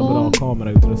kan hitta bra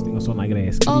kamerautrustning och sådana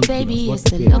grejer? Skriv till oss.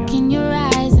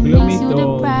 Glöm inte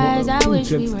att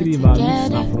fortsätta skriva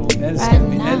lyssnarfrågor. Vi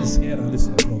älskar era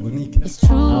lyssnarfrågor. Ni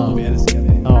knäpper. Vi älskar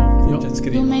det. Fortsätt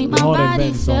skriva. Vi har en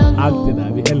vän som alltid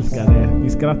där. Vi älskar det. Vi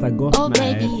skrattar gott med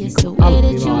det. Vi kommer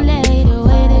alltid vara det.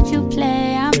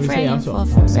 Ska vi säga så?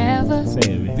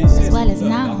 Säger vi.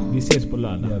 Vi ses på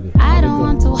lördag. I don't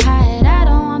want to hide, I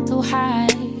don't want to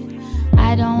hide.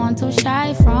 I don't want to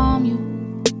shy from you.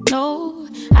 No,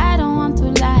 I don't want to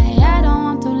lie, I don't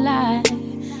want to lie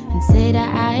and say that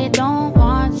I don't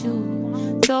want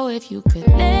you. So if you could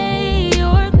lay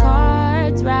your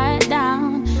cards right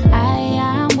down, I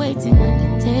am waiting on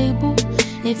the table.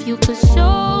 If you could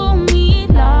show me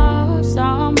love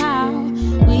somehow,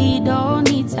 we don't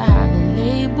need to have a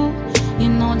label. You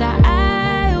know that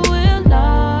I will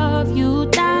love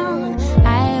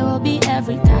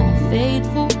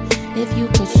faithful. If you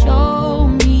could show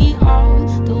me all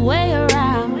the way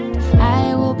around,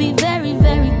 I will be very,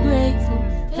 very grateful.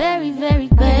 Very, very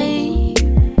grateful.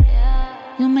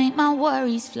 You make my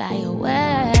worries fly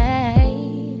away.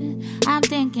 I'm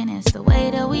thinking it's the way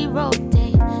that we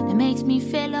rotate that makes me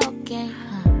feel okay.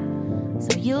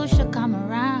 So you should come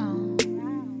around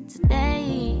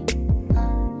today.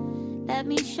 Let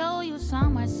me show you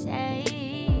somewhere safe.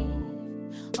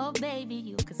 Oh baby,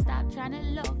 you can stop trying to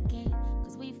locate,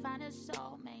 'cause we find a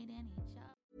soulmate in each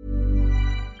other.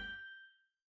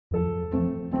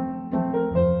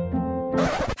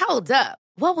 Hold up.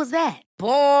 What was that?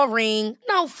 Boring.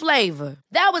 No flavor.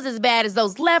 That was as bad as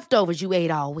those leftovers you ate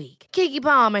all week. Keke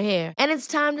Palmer here, and it's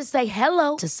time to say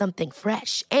hello to something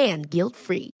fresh and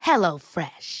guilt-free. Hello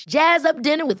Fresh. Jazz up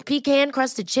dinner with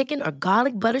pecan-crusted chicken or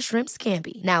garlic butter shrimp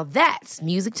scampi. Now that's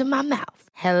music to my mouth.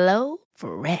 Hello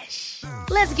Fresh.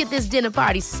 Let's get this dinner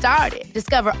party started.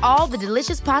 Discover all the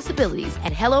delicious possibilities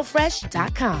at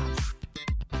HelloFresh.com.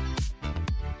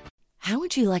 How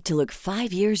would you like to look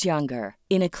 5 years younger?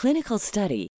 In a clinical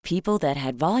study, people that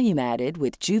had volume added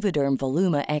with Juvederm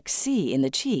Voluma XC in the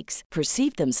cheeks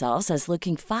perceived themselves as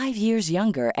looking 5 years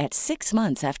younger at 6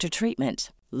 months after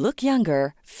treatment. Look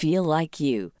younger, feel like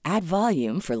you. Add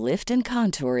volume for lift and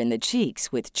contour in the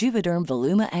cheeks with Juvederm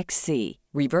Voluma XC.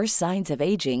 Reverse signs of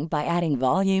aging by adding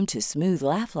volume to smooth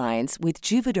laugh lines with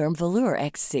Juvederm Volure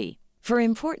XC. For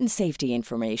important safety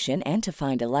information and to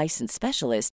find a licensed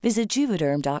specialist, visit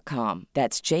Juvederm.com.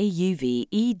 That's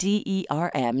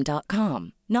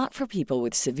JUVEDERM.com. Not for people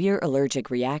with severe allergic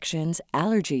reactions,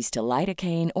 allergies to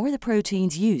lidocaine, or the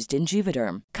proteins used in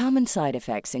Juvederm. Common side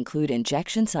effects include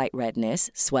injection site redness,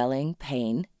 swelling,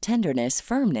 pain, tenderness,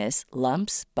 firmness,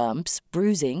 lumps, bumps,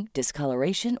 bruising,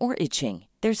 discoloration, or itching.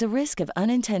 There's a risk of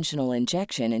unintentional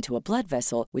injection into a blood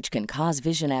vessel, which can cause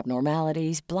vision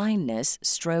abnormalities, blindness,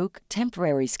 stroke,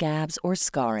 temporary scabs, or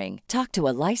scarring. Talk to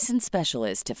a licensed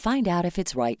specialist to find out if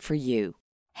it's right for you.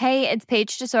 Hey, it's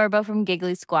Paige DeSorbo from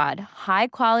Giggly Squad. High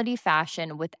quality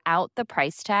fashion without the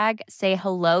price tag. Say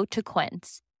hello to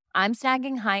Quince. I'm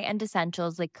snagging high-end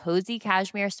essentials like cozy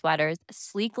cashmere sweaters,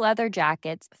 sleek leather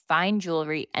jackets, fine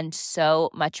jewelry, and so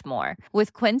much more.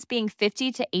 With Quince being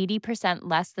 50 to 80%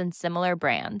 less than similar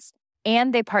brands.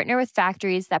 And they partner with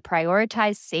factories that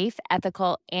prioritize safe,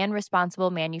 ethical, and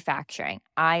responsible manufacturing.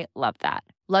 I love that.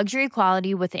 Luxury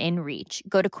quality within reach.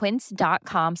 Go to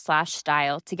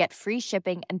quince.com/style to get free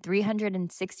shipping and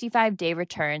 365-day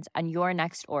returns on your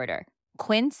next order.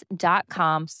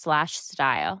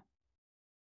 Quince.com/style.